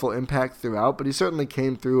powerful impact throughout, but he certainly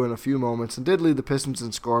came through in a few moments and did lead the Pistons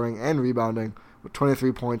in scoring and rebounding with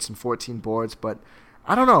 23 points and 14 boards. But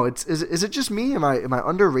I don't know. Is it just me? Am I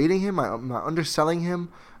underrating him? Am I underselling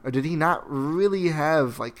him? Or did he not really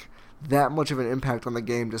have like that much of an impact on the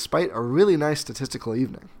game despite a really nice statistical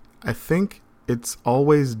evening? I think it's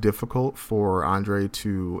always difficult for Andre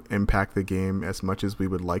to impact the game as much as we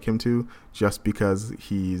would like him to, just because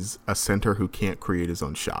he's a center who can't create his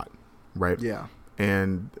own shot, right? Yeah.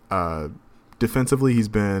 And defensively, he's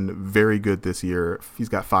been very good this year. He's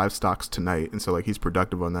got 5 stocks tonight, and so like he's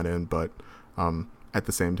productive on that end. But at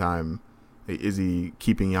the same time, is he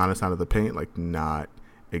keeping Giannis out of the paint? Like, not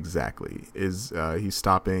exactly. Is he's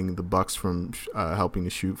stopping the Bucks from helping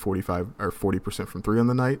to shoot 45 or 40% from 3 on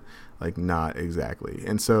the night? Like, not exactly.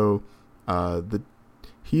 And so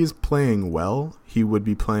he is playing well. He would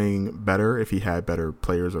be playing better if he had better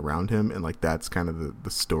players around him, and like that's kind of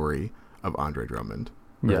the story of Andre Drummond.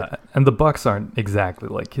 Right? Yeah, and the Bucks aren't exactly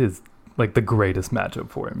like the greatest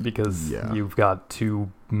matchup for him, because you've got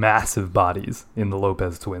 2 massive bodies in the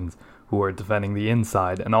Lopez twins who are defending the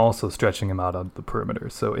inside and also stretching him out on the perimeter.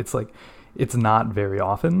 So it's like, it's not very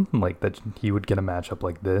often like that he would get a matchup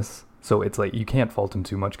like this. So it's like, you can't fault him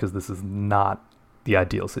too much because this is not the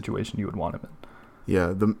ideal situation you would want him in.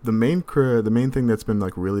 Yeah, the main thing that's been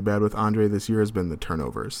like really bad with Andre this year has been the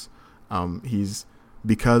turnovers. He's,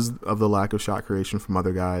 because of the lack of shot creation from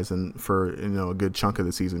other guys, and for a good chunk of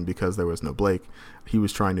the season because there was no Blake, he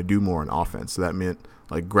was trying to do more on offense. So that meant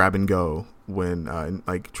like grab and go when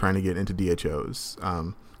like trying to get into DHOs.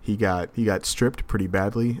 He got stripped pretty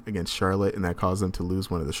badly against Charlotte, and that caused them to lose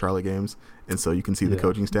one of the Charlotte games. And so you can see the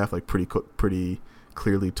coaching staff like pretty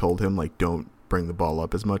clearly told him like don't bring the ball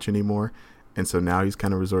up as much anymore. And so now he's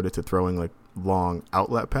kind of resorted to throwing like long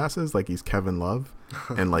outlet passes like he's Kevin Love,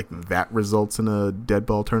 and like that results in a dead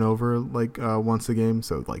ball turnover like once a game.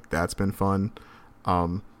 So like that's been fun.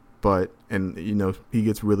 But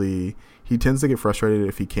he tends to get frustrated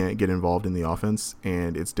if he can't get involved in the offense,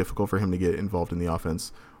 and it's difficult for him to get involved in the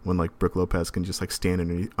offense when like Brook Lopez can just like stand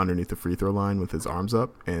underneath the free throw line with his arms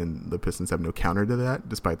up, and the Pistons have no counter to that,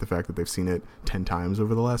 despite the fact that they've seen it 10 times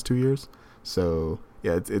over the last 2 years. So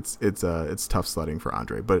yeah, it's tough sledding for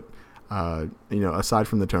Andre. But aside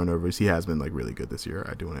from the turnovers, he has been like really good this year.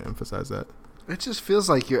 I do want to emphasize that. It just feels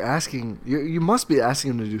like you must be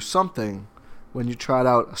asking him to do something when you tried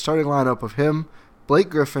out a starting lineup of him, Blake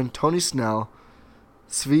Griffin, Tony Snell,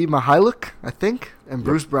 Svi Mihailuk, I think, and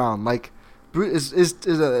Bruce Brown. Like,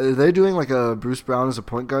 are they doing like a Bruce Brown as a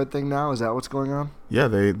point guard thing now? Is that what's going on? Yeah,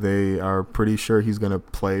 they are pretty sure he's going to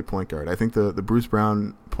play point guard. I think the Bruce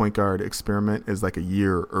Brown point guard experiment is like a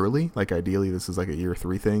year early. Like ideally this is like a year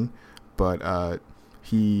 3 thing, but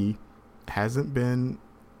he hasn't been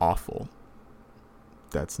awful.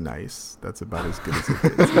 That's nice. That's about as good as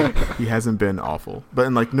it is. He hasn't been awful. But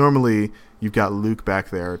and like normally you've got Luke back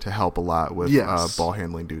there to help a lot with ball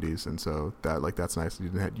handling duties, and so that's nice.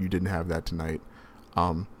 You didn't have that tonight.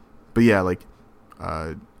 But yeah, like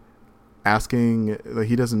asking like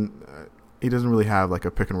he doesn't really have like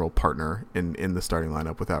a pick and roll partner in the starting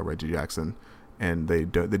lineup without Reggie Jackson, and they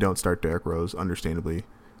don't start Derrick Rose, understandably.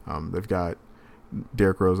 They've got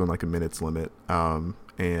Derrick Rose on like a minutes limit, and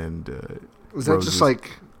is that just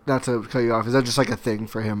like, not to cut you off, is that just like a thing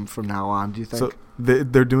for him from now on, do you think? So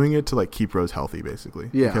they're doing it to like keep Rose healthy, basically.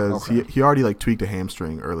 Yeah, because he already like tweaked a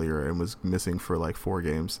hamstring earlier and was missing for like 4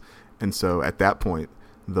 games, and so at that point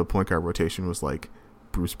the point guard rotation was like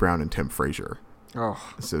Bruce Brown and Tim Frazier.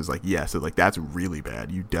 Oh, so it's like so like that's really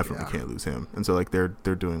bad. You definitely can't lose him, and so like they're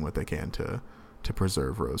doing what they can to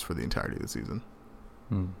preserve Rose for the entirety of the season.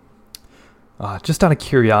 Just out of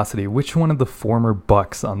curiosity, which one of the former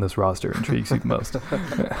Bucks on this roster intrigues you most?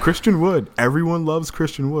 Christian Wood. Everyone loves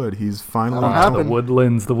Christian Wood. He's finally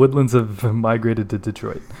the Woodlands have migrated to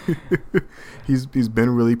Detroit. He's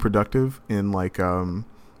been really productive in like a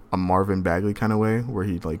Marvin Bagley kind of way, where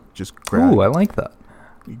he like just I like that.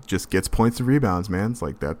 He just gets points and rebounds, man. It's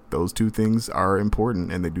like that. Those 2 things are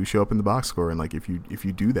important, and they do show up in the box score. And like if you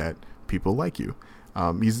do that, people like you.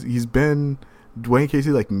 He's been. Dwayne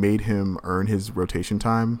Casey like made him earn his rotation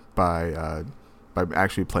time by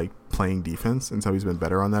actually playing defense, and so he's been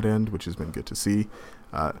better on that end, which has been good to see.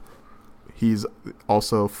 He's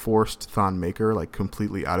also forced Thon Maker like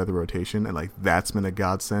completely out of the rotation, and like that's been a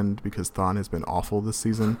godsend because Thon has been awful this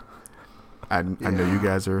season. I know you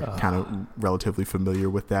guys are kind of relatively familiar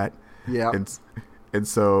with that. Yeah. And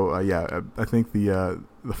so I think the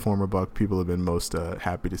former Buck people have been most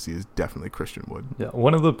happy to see is definitely Christian Wood. Yeah,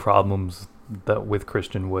 one of the problems that with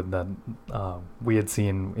Christian Wood that we had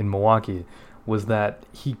seen in Milwaukee was that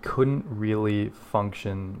he couldn't really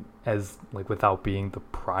function as like without being the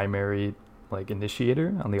primary like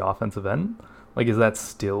initiator on the offensive end. Like, is that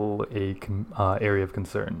still a area of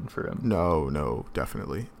concern for him? No,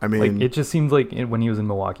 definitely. I mean, like, it just seems like when he was in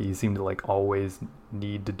Milwaukee, he seemed to like always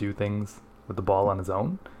need to do things with the ball on his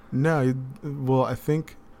own. No, well, I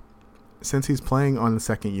think since he's playing on the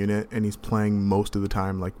second unit and he's playing most of the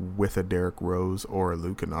time like with a Derrick Rose or a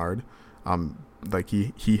Luke Kennard, like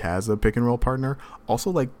he has a pick and roll partner. Also,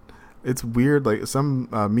 like, it's weird, like some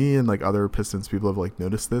me and like other Pistons people have like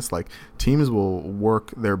noticed this, like teams will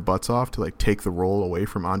work their butts off to like take the roll away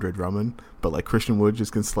from Andre Drummond, but like Christian Wood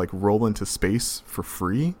just gets to like roll into space for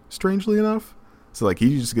free, strangely enough. So like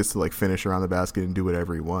he just gets to like finish around the basket and do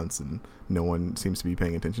whatever he wants, and no one seems to be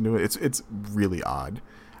paying attention to it. It's really odd.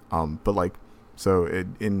 But like, so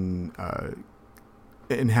in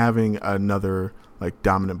having another like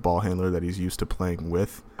dominant ball handler that he's used to playing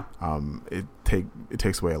with, it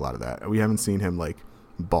takes away a lot of that. We haven't seen him like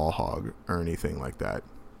ball hog or anything like that.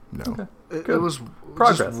 No. Okay. It was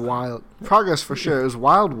Progress. just wild. Progress for sure. It was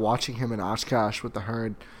wild watching him in Oshkosh with the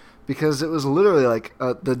Herd, because it was literally like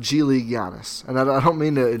the G League Giannis. And I don't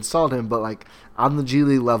mean to insult him, but like on the G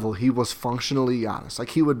League level, he was functionally Giannis. Like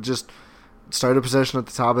he would just start a possession at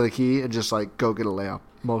the top of the key and just like go get a layup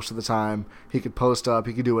most of the time. He could post up,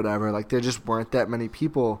 he could do whatever. Like there just weren't that many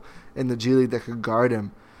people in the G League that could guard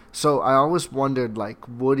him. So I always wondered, like,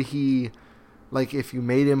 would he, like, if you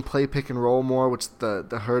made him play pick and roll more, which the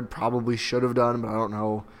Herd probably should have done, but I don't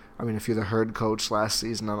know. I mean, if you're the Herd coach last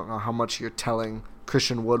season, I don't know how much you're telling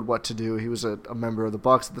Christian Wood what to do. He was a member of the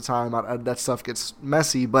Bucks at the time. That stuff gets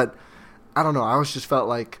messy, but I don't know. I always just felt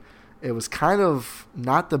like it was kind of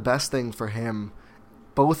not the best thing for him,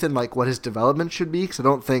 both in like what his development should be, because I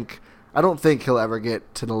don't think he'll ever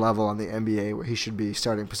get to the level on the NBA where he should be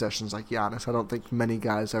starting possessions like Giannis. I don't think many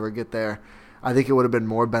guys ever get there. I think it would have been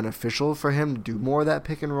more beneficial for him to do more of that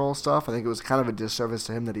pick and roll stuff. I think it was kind of a disservice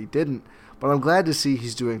to him that he didn't. But I'm glad to see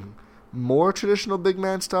he's doing more traditional big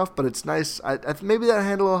man stuff. But it's nice. Maybe that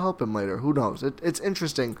handle will help him later. Who knows? It's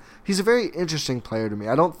interesting. He's a very interesting player to me.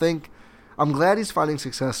 I'm glad he's finding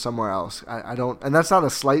success somewhere else. I don't, and that's not a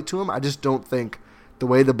slight to him. I just don't think the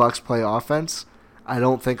way the Bucks play offense, I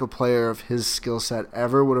don't think a player of his skill set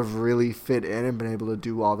ever would have really fit in and been able to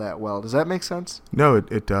do all that well. Does that make sense? No,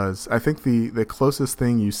 it does. I think the closest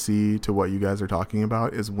thing you see to what you guys are talking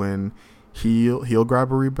about is when he'll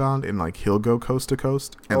grab a rebound and like he'll go coast to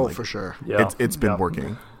coast. And, for sure. Yeah. It's been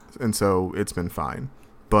working, and so it's been fine.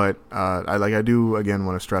 But I do again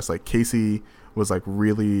want to stress, like, Casey was like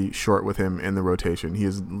really short with him in the rotation. He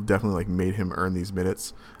has definitely like made him earn these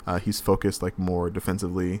minutes. He's focused like more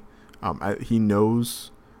defensively. He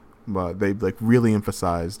knows, they like really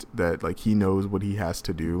emphasized that like he knows what he has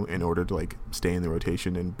to do in order to like stay in the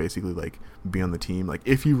rotation and basically like be on the team. Like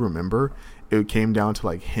if you remember, it came down to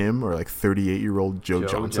like him or like 38-year-old Joe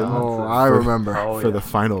Johnson. Oh, I remember for the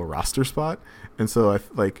final roster spot. And so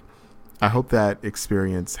I hope that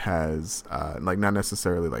experience has like not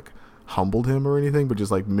necessarily like humbled him or anything, but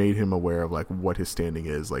just like made him aware of like what his standing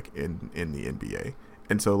is like in the NBA.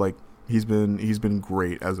 And so like he's been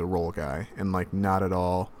great as a role guy and like not at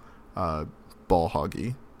all ball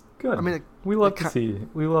hoggy. Good. I mean, we love to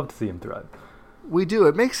see him thrive. We do.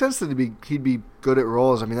 It makes sense that he'd be good at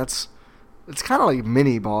roles. I mean, it's kind of like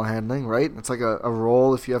mini ball handling, right? It's like a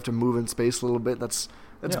role if you have to move in space a little bit. That's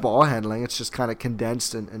ball handling. It's just kind of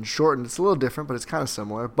condensed and shortened. It's a little different, but it's kind of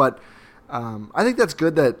similar. But I think that's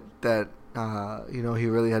good that he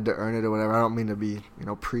really had to earn it or whatever. I don't mean to be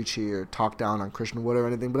preachy or talk down on Christian Wood or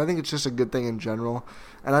anything, but I think it's just a good thing in general.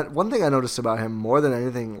 And one thing I noticed about him more than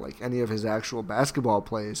anything, like any of his actual basketball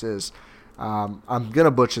plays, is I'm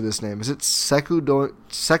gonna butcher this name. Is it Sekou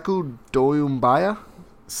Doumbouya?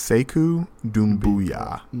 Sekou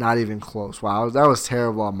Doumbouya. Not even close. Wow, that was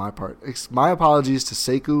terrible on my part. My apologies to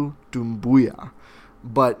Sekou Doumbouya,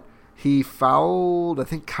 but he fouled, I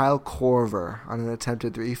think, Kyle Korver on an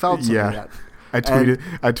attempted three. He fouled something like that. I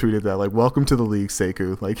tweeted that, like, welcome to the league,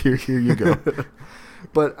 Sekou. Like, here you go.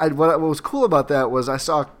 But what was cool about that was I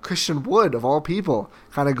saw Christian Wood, of all people,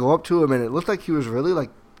 kind of go up to him, and it looked like he was really,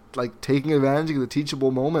 like taking advantage of the teachable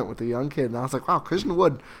moment with the young kid. And I was like, wow, Christian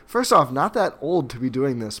Wood, first off, not that old to be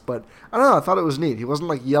doing this. But I don't know, I thought it was neat. He wasn't,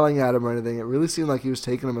 like, yelling at him or anything. It really seemed like he was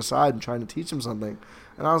taking him aside and trying to teach him something.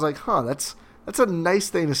 And I was like, that's a nice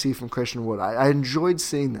thing to see from Christian Wood. I enjoyed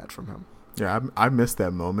seeing that from him. Yeah, I missed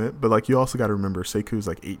that moment. But, like, you also got to remember Sekou's,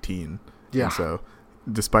 like, 18. Yeah. And so,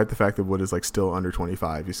 despite the fact that Wood is, like, still under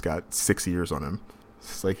 25, he's got 6 years on him.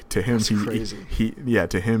 It's like, to him,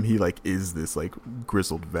 he like, is this, like,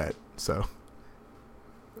 grizzled vet. So.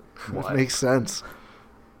 It makes sense.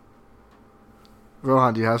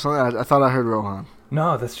 Rohan, do you have something? I thought I heard Rohan.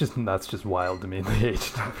 No, that's just wild to me. The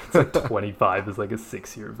age. It's like 25 is like a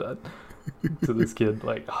 6-year vet to this kid.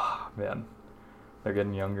 Like, oh man, they're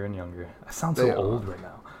getting younger and younger. I sound so old right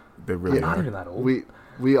now. They really I'm are. not even that old.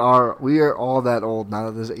 We are all that old now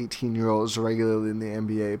that there's 18-year-olds regularly in the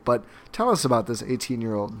NBA. But tell us about this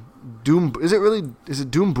 18-year-old. Is it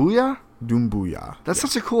Doumbouya? Doumbouya. That's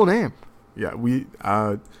such a cool name. Yeah,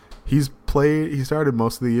 he started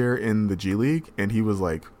most of the year in the G League, and he was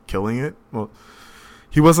like killing it. Well,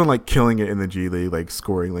 he wasn't like killing it in the G League, like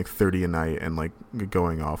scoring like 30 a night and like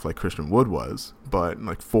going off like Christian Wood was, but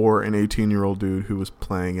like for an 18-year-old dude who was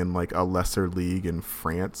playing in like a lesser league in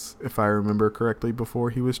France, if I remember correctly, before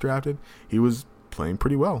he was drafted, he was playing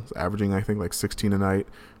pretty well, averaging I think like 16 a night,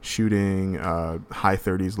 shooting high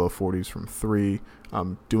 30s, low 40s from three,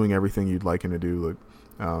 doing everything you'd like him to do,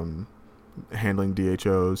 like handling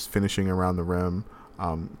DHOs, finishing around the rim,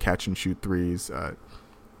 catch and shoot threes,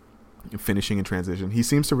 finishing in transition. He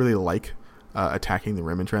seems to really like attacking the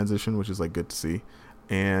rim in transition, which is like good to see.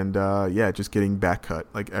 And just getting back cut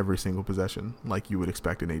like every single possession, like you would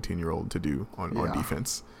expect an 18-year-old to do on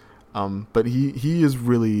defense. But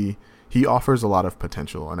he offers a lot of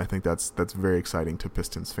potential, and I think that's very exciting to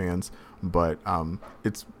Pistons fans. But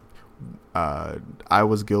I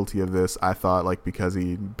was guilty of this. I thought like because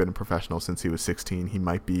he'd been a professional since he was 16, he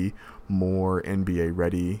might be more NBA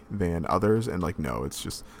ready than others. And like, no, it's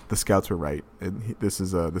just the scouts were right. This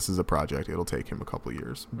is a project. It'll take him a couple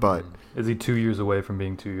years. But is he 2 years away from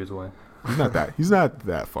being 2 years away? He's not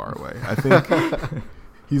that far away. I think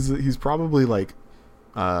he's probably like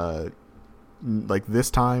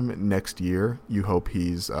this time next year. You hope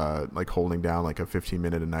he's like holding down like a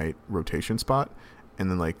 15-minute a night rotation spot,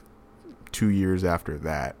 and then like 2 years after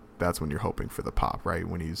that, that's when you're hoping for the pop, right?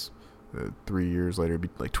 When he's 3 years later, be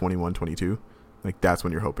like 21, 22. Like that's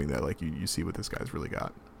when you're hoping that like you see what this guy's really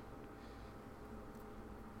got.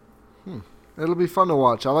 It'll be fun to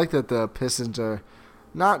watch. I like that the Pistons are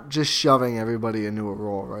not just shoving everybody into a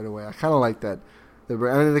role right away. I kind of like that. They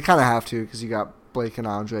kind of have to because you got Blake and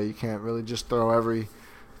Andre. You can't really just throw every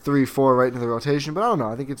 3-4 right into the rotation, but I don't know.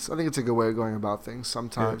 I think it's a good way of going about things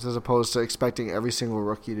sometimes, as opposed to expecting every single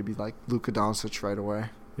rookie to be like Luka Doncic right away.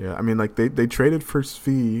 Yeah, I mean, like they traded for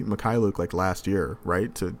Svi Mikhailuk like last year,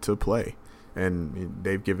 right, to play, and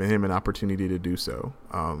they've given him an opportunity to do so.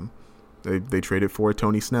 They traded for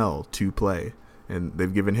Tony Snell to play, and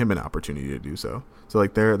they've given him an opportunity to do so. So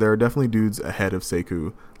like there are definitely dudes ahead of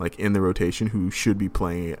Sekou like in the rotation who should be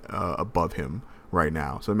playing above him right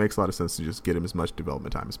now. So it makes a lot of sense to just get him as much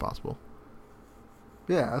development time as possible.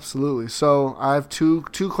 Yeah, absolutely. So I have two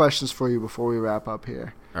questions for you before we wrap up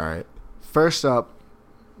here. All right. First up,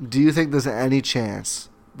 do you think there's any chance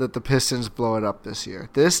that the Pistons blow it up this year?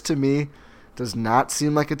 This, to me, does not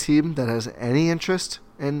seem like a team that has any interest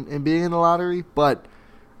in being in the lottery. But,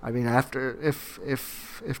 I mean, if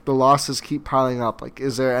the losses keep piling up, like,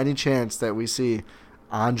 is there any chance that we see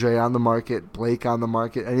Andre on the market, Blake on the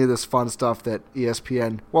market, any of this fun stuff that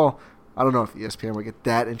ESPN, well, I don't know if ESPN would get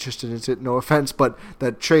that interested in it, no offense, but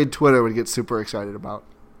that trade Twitter would get super excited about?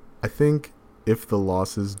 I think if the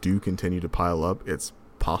losses do continue to pile up, it's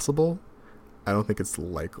possible. I don't think it's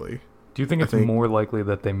likely. Do you think it's more likely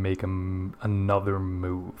that they make another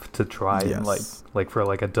move to try and like for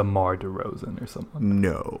like a DeMar DeRozan or something?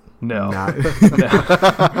 No. No.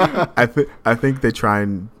 I think they try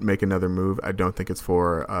and make another move. I don't think it's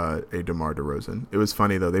for a DeMar DeRozan. It was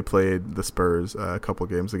funny though. They played the Spurs a couple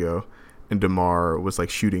games ago, and DeMar was like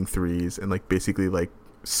shooting threes and like basically like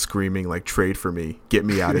screaming like "Trade for me, get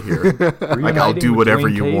me out of here!" Like I'll do whatever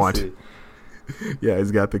you want. Yeah,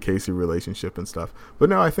 he's got the Casey relationship and stuff. But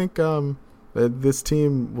no, I think this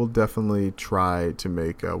team will definitely try to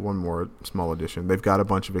make one more small addition. They've got a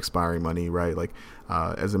bunch of expiring money, right? Like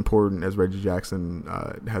as important as Reggie Jackson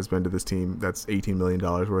has been to this team, that's $18 million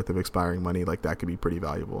worth of expiring money. Like that could be pretty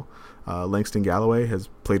valuable. Langston Galloway has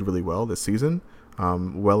played really well this season,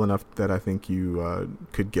 well enough that I think you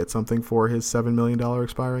could get something for his $7 million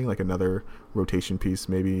expiring, like another rotation piece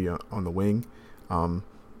maybe on the wing.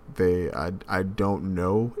 I don't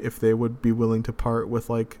know if they would be willing to part with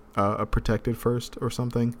like a protected first or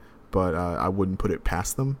something, but I wouldn't put it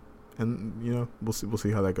past them, and we'll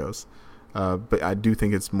see how that goes. But I do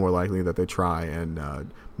think it's more likely that they try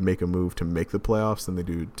and make a move to make the playoffs than they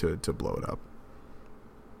do to blow it up.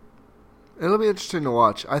 It'll be interesting to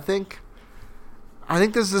watch. I think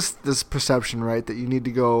there's this perception, right, that you need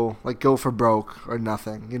to go for broke or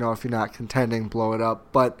nothing. If you're not contending, blow it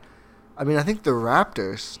up. But I mean, I think the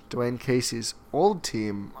Raptors, Dwayne Casey's old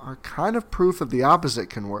team, are kind of proof that the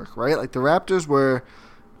opposite can work, right? Like the Raptors were,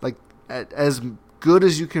 like, as good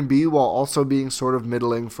as you can be while also being sort of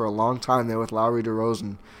middling for a long time there with Lowry,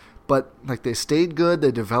 DeRozan. But like they stayed good,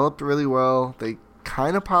 they developed really well, they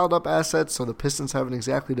kind of piled up assets, so the Pistons haven't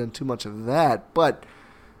exactly done too much of that. But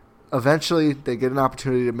eventually, they get an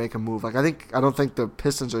opportunity to make a move. Like I don't think the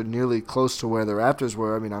Pistons are nearly close to where the Raptors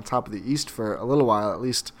were. I mean, on top of the East for a little while, at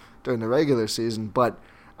least during the regular season. But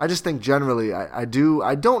I just think generally, I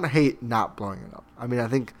don't hate not blowing it up. I mean, I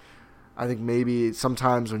think maybe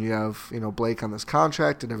sometimes when you have Blake on this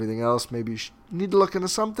contract and everything else, maybe you need to look into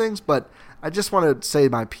some things. But I just want to say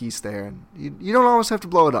my piece there, and you don't always have to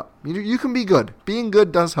blow it up. You can be good. Being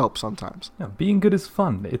good does help sometimes. Yeah, being good is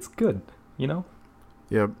fun. It's good,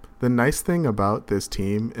 Yeah, the nice thing about this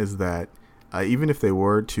team is that even if they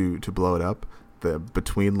were to blow it up,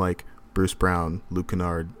 between like Bruce Brown, Luke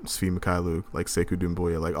Kennard, Svi Mykhailiuk, like Sekou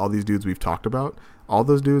Doumbouya, like all these dudes we've talked about, all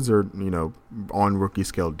those dudes are on rookie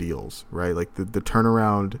scale deals, right? Like the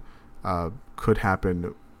turnaround could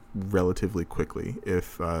happen relatively quickly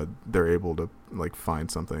if they're able to like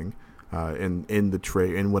find something in the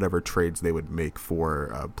trade, in whatever trades they would make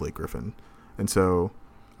for Blake Griffin, and so.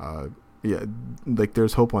 Yeah, like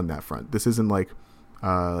there's hope on that front. This isn't like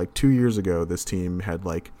 2 years ago, this team had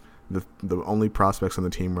like the only prospects on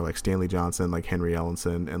the team were like Stanley Johnson, like Henry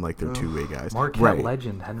Ellenson, and like their two-way guys. Marquette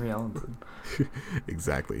legend Henry Ellenson.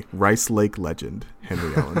 Exactly, Rice Lake legend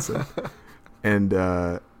Henry Ellenson,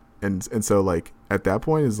 and so like at that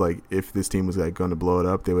point is like if this team was like going to blow it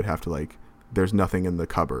up, they would have to like there's nothing in the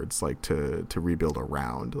cupboards like to rebuild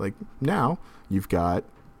around. Like now you've got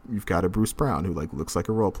a Bruce Brown who like looks like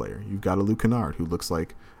a role player. You've got a Luke Kennard who looks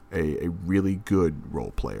like a really good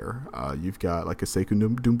role player. You've got like a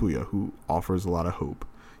Sekou Doumbouya who offers a lot of hope.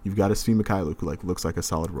 You've got a Svi Mykhailiuk who like looks like a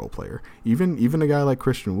solid role player. Even a guy like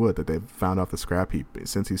Christian Wood that they've found off the scrap heap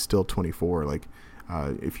since he's still 24. Like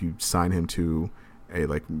if you sign him to a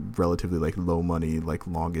like relatively like low money like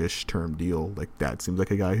longish term deal, like that seems like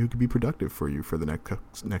a guy who could be productive for you for the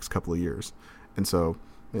next couple of years. And so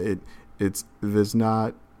there's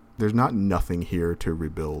not nothing here to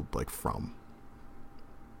rebuild like from.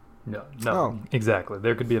 No, exactly.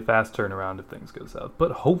 There could be a fast turnaround if things go south,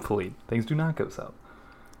 but hopefully things do not go south.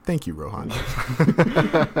 Thank you, Rohan.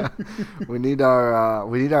 We need our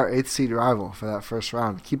 8th seed rival for that first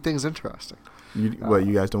round. Keep things interesting. You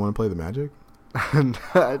guys don't want to play the Magic?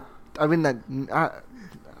 I mean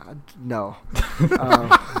no.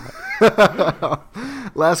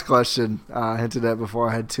 Last question, hinted at before.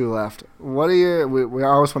 I had 2 left. What are your? We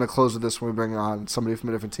always want to close with this when we bring on somebody from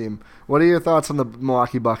a different team. What are your thoughts on the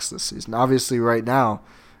Milwaukee Bucks this season? Obviously, right now,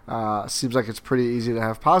 seems like it's pretty easy to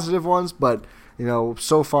have positive ones, but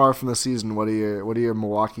so far from the season, what are your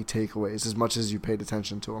Milwaukee takeaways? As much as you paid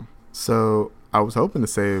attention to them. So I was hoping to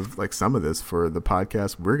save like some of this for the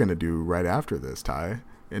podcast we're gonna do right after this, Ty.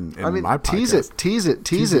 My podcast.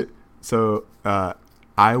 Tease it. So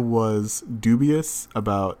I was dubious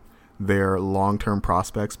about their long-term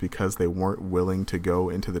prospects because they weren't willing to go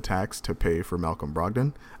into the tax to pay for Malcolm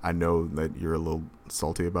Brogdon. I know that you're a little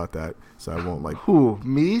salty about that, so I won't like... Who,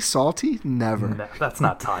 me? Salty? Never. No, that's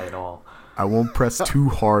not Ty at all. I won't press too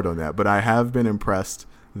hard on that, but I have been impressed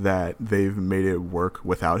that they've made it work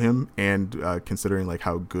without him, and considering like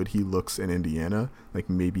how good he looks in Indiana, like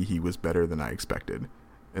maybe he was better than I expected.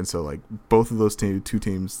 And so, like, both of those two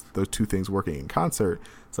things working in concert,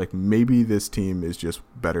 it's like maybe this team is just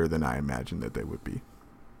better than I imagined that they would be.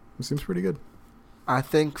 It seems pretty good. I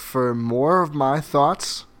think for more of my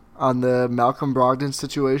thoughts on the Malcolm Brogdon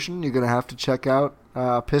situation, you're going to have to check out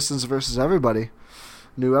Pistons versus Everybody.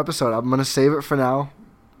 New episode. I'm going to save it for now,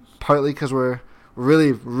 partly because we're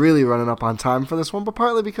really, really running up on time for this one, but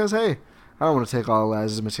partly because, hey, I don't want to take all of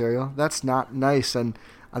Laz's material. That's not nice, and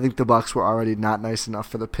I think the Bucks were already not nice enough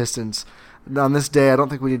for the Pistons. And on this day, I don't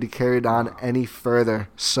think we need to carry it on any further.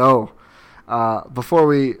 So, before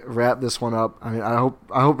we wrap this one up, I mean, I hope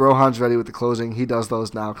Rohan's ready with the closing. He does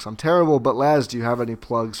those now because I'm terrible. But Laz, do you have any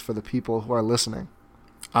plugs for the people who are listening?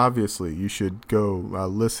 Obviously, you should go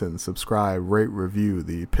listen, subscribe, rate, review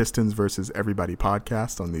the Pistons versus Everybody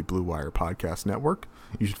podcast on the Blue Wire Podcast Network.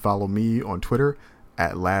 You should follow me on Twitter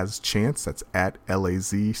at LazChance. That's at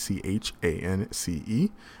LazChance.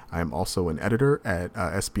 I am also an editor at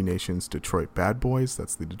SB Nation's Detroit Bad Boys.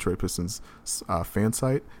 That's the Detroit Pistons fan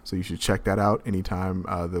site. So you should check that out anytime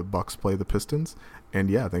the Bucks play the Pistons. And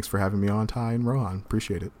yeah, thanks for having me on, Ty and Rohan.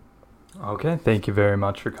 Appreciate it. Okay, thank you very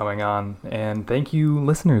much for coming on. And thank you,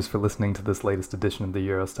 listeners, for listening to this latest edition of the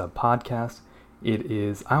Eurostep podcast. It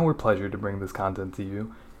is our pleasure to bring this content to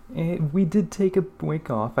you. And we did take a week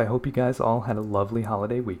off. I hope you guys all had a lovely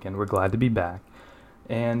holiday weekend. We're glad to be back.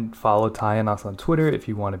 And follow Ty and us on Twitter if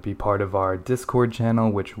you want to be part of our Discord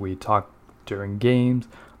channel, which we talk during games,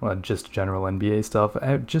 just general NBA stuff,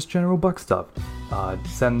 just general Buck stuff.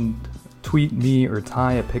 Tweet me or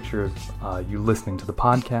Ty a picture of you listening to the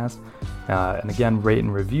podcast. And again, rate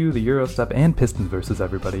and review the Eurostep and Pistons versus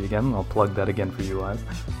everybody again. I'll plug that again for you guys.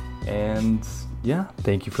 And yeah,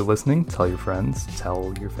 thank you for listening. Tell your friends,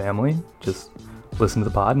 tell your family. Just listen to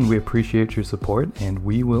the pod, and we appreciate your support, and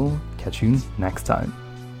we will catch you next time.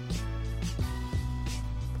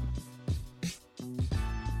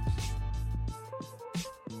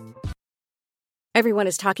 Everyone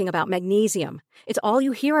is talking about magnesium. It's all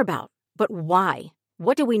you hear about. But why?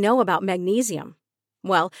 What do we know about magnesium?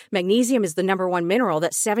 Well, magnesium is the number one mineral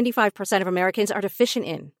that 75% of Americans are deficient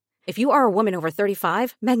in. If you are a woman over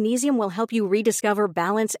 35, magnesium will help you rediscover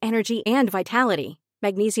balance, energy, and vitality.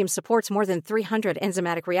 Magnesium supports more than 300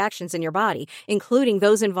 enzymatic reactions in your body, including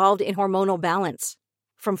those involved in hormonal balance.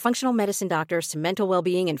 From functional medicine doctors to mental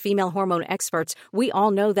well-being and female hormone experts, we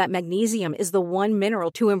all know that magnesium is the one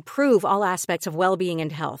mineral to improve all aspects of well-being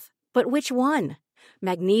and health. But which one?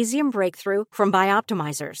 Magnesium Breakthrough from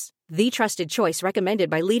Bioptimizers, the trusted choice recommended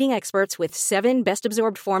by leading experts with 7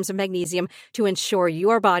 best-absorbed forms of magnesium to ensure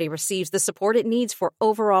your body receives the support it needs for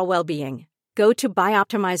overall well-being. Go to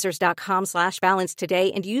bioptimizers.com/balance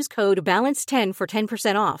today and use code BALANCE10 for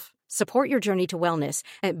 10% off. Support your journey to wellness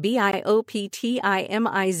at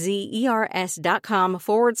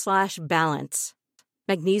bioptimizers.com/balance.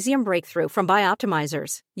 Magnesium Breakthrough from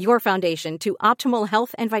Bioptimizers, your foundation to optimal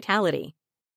health and vitality.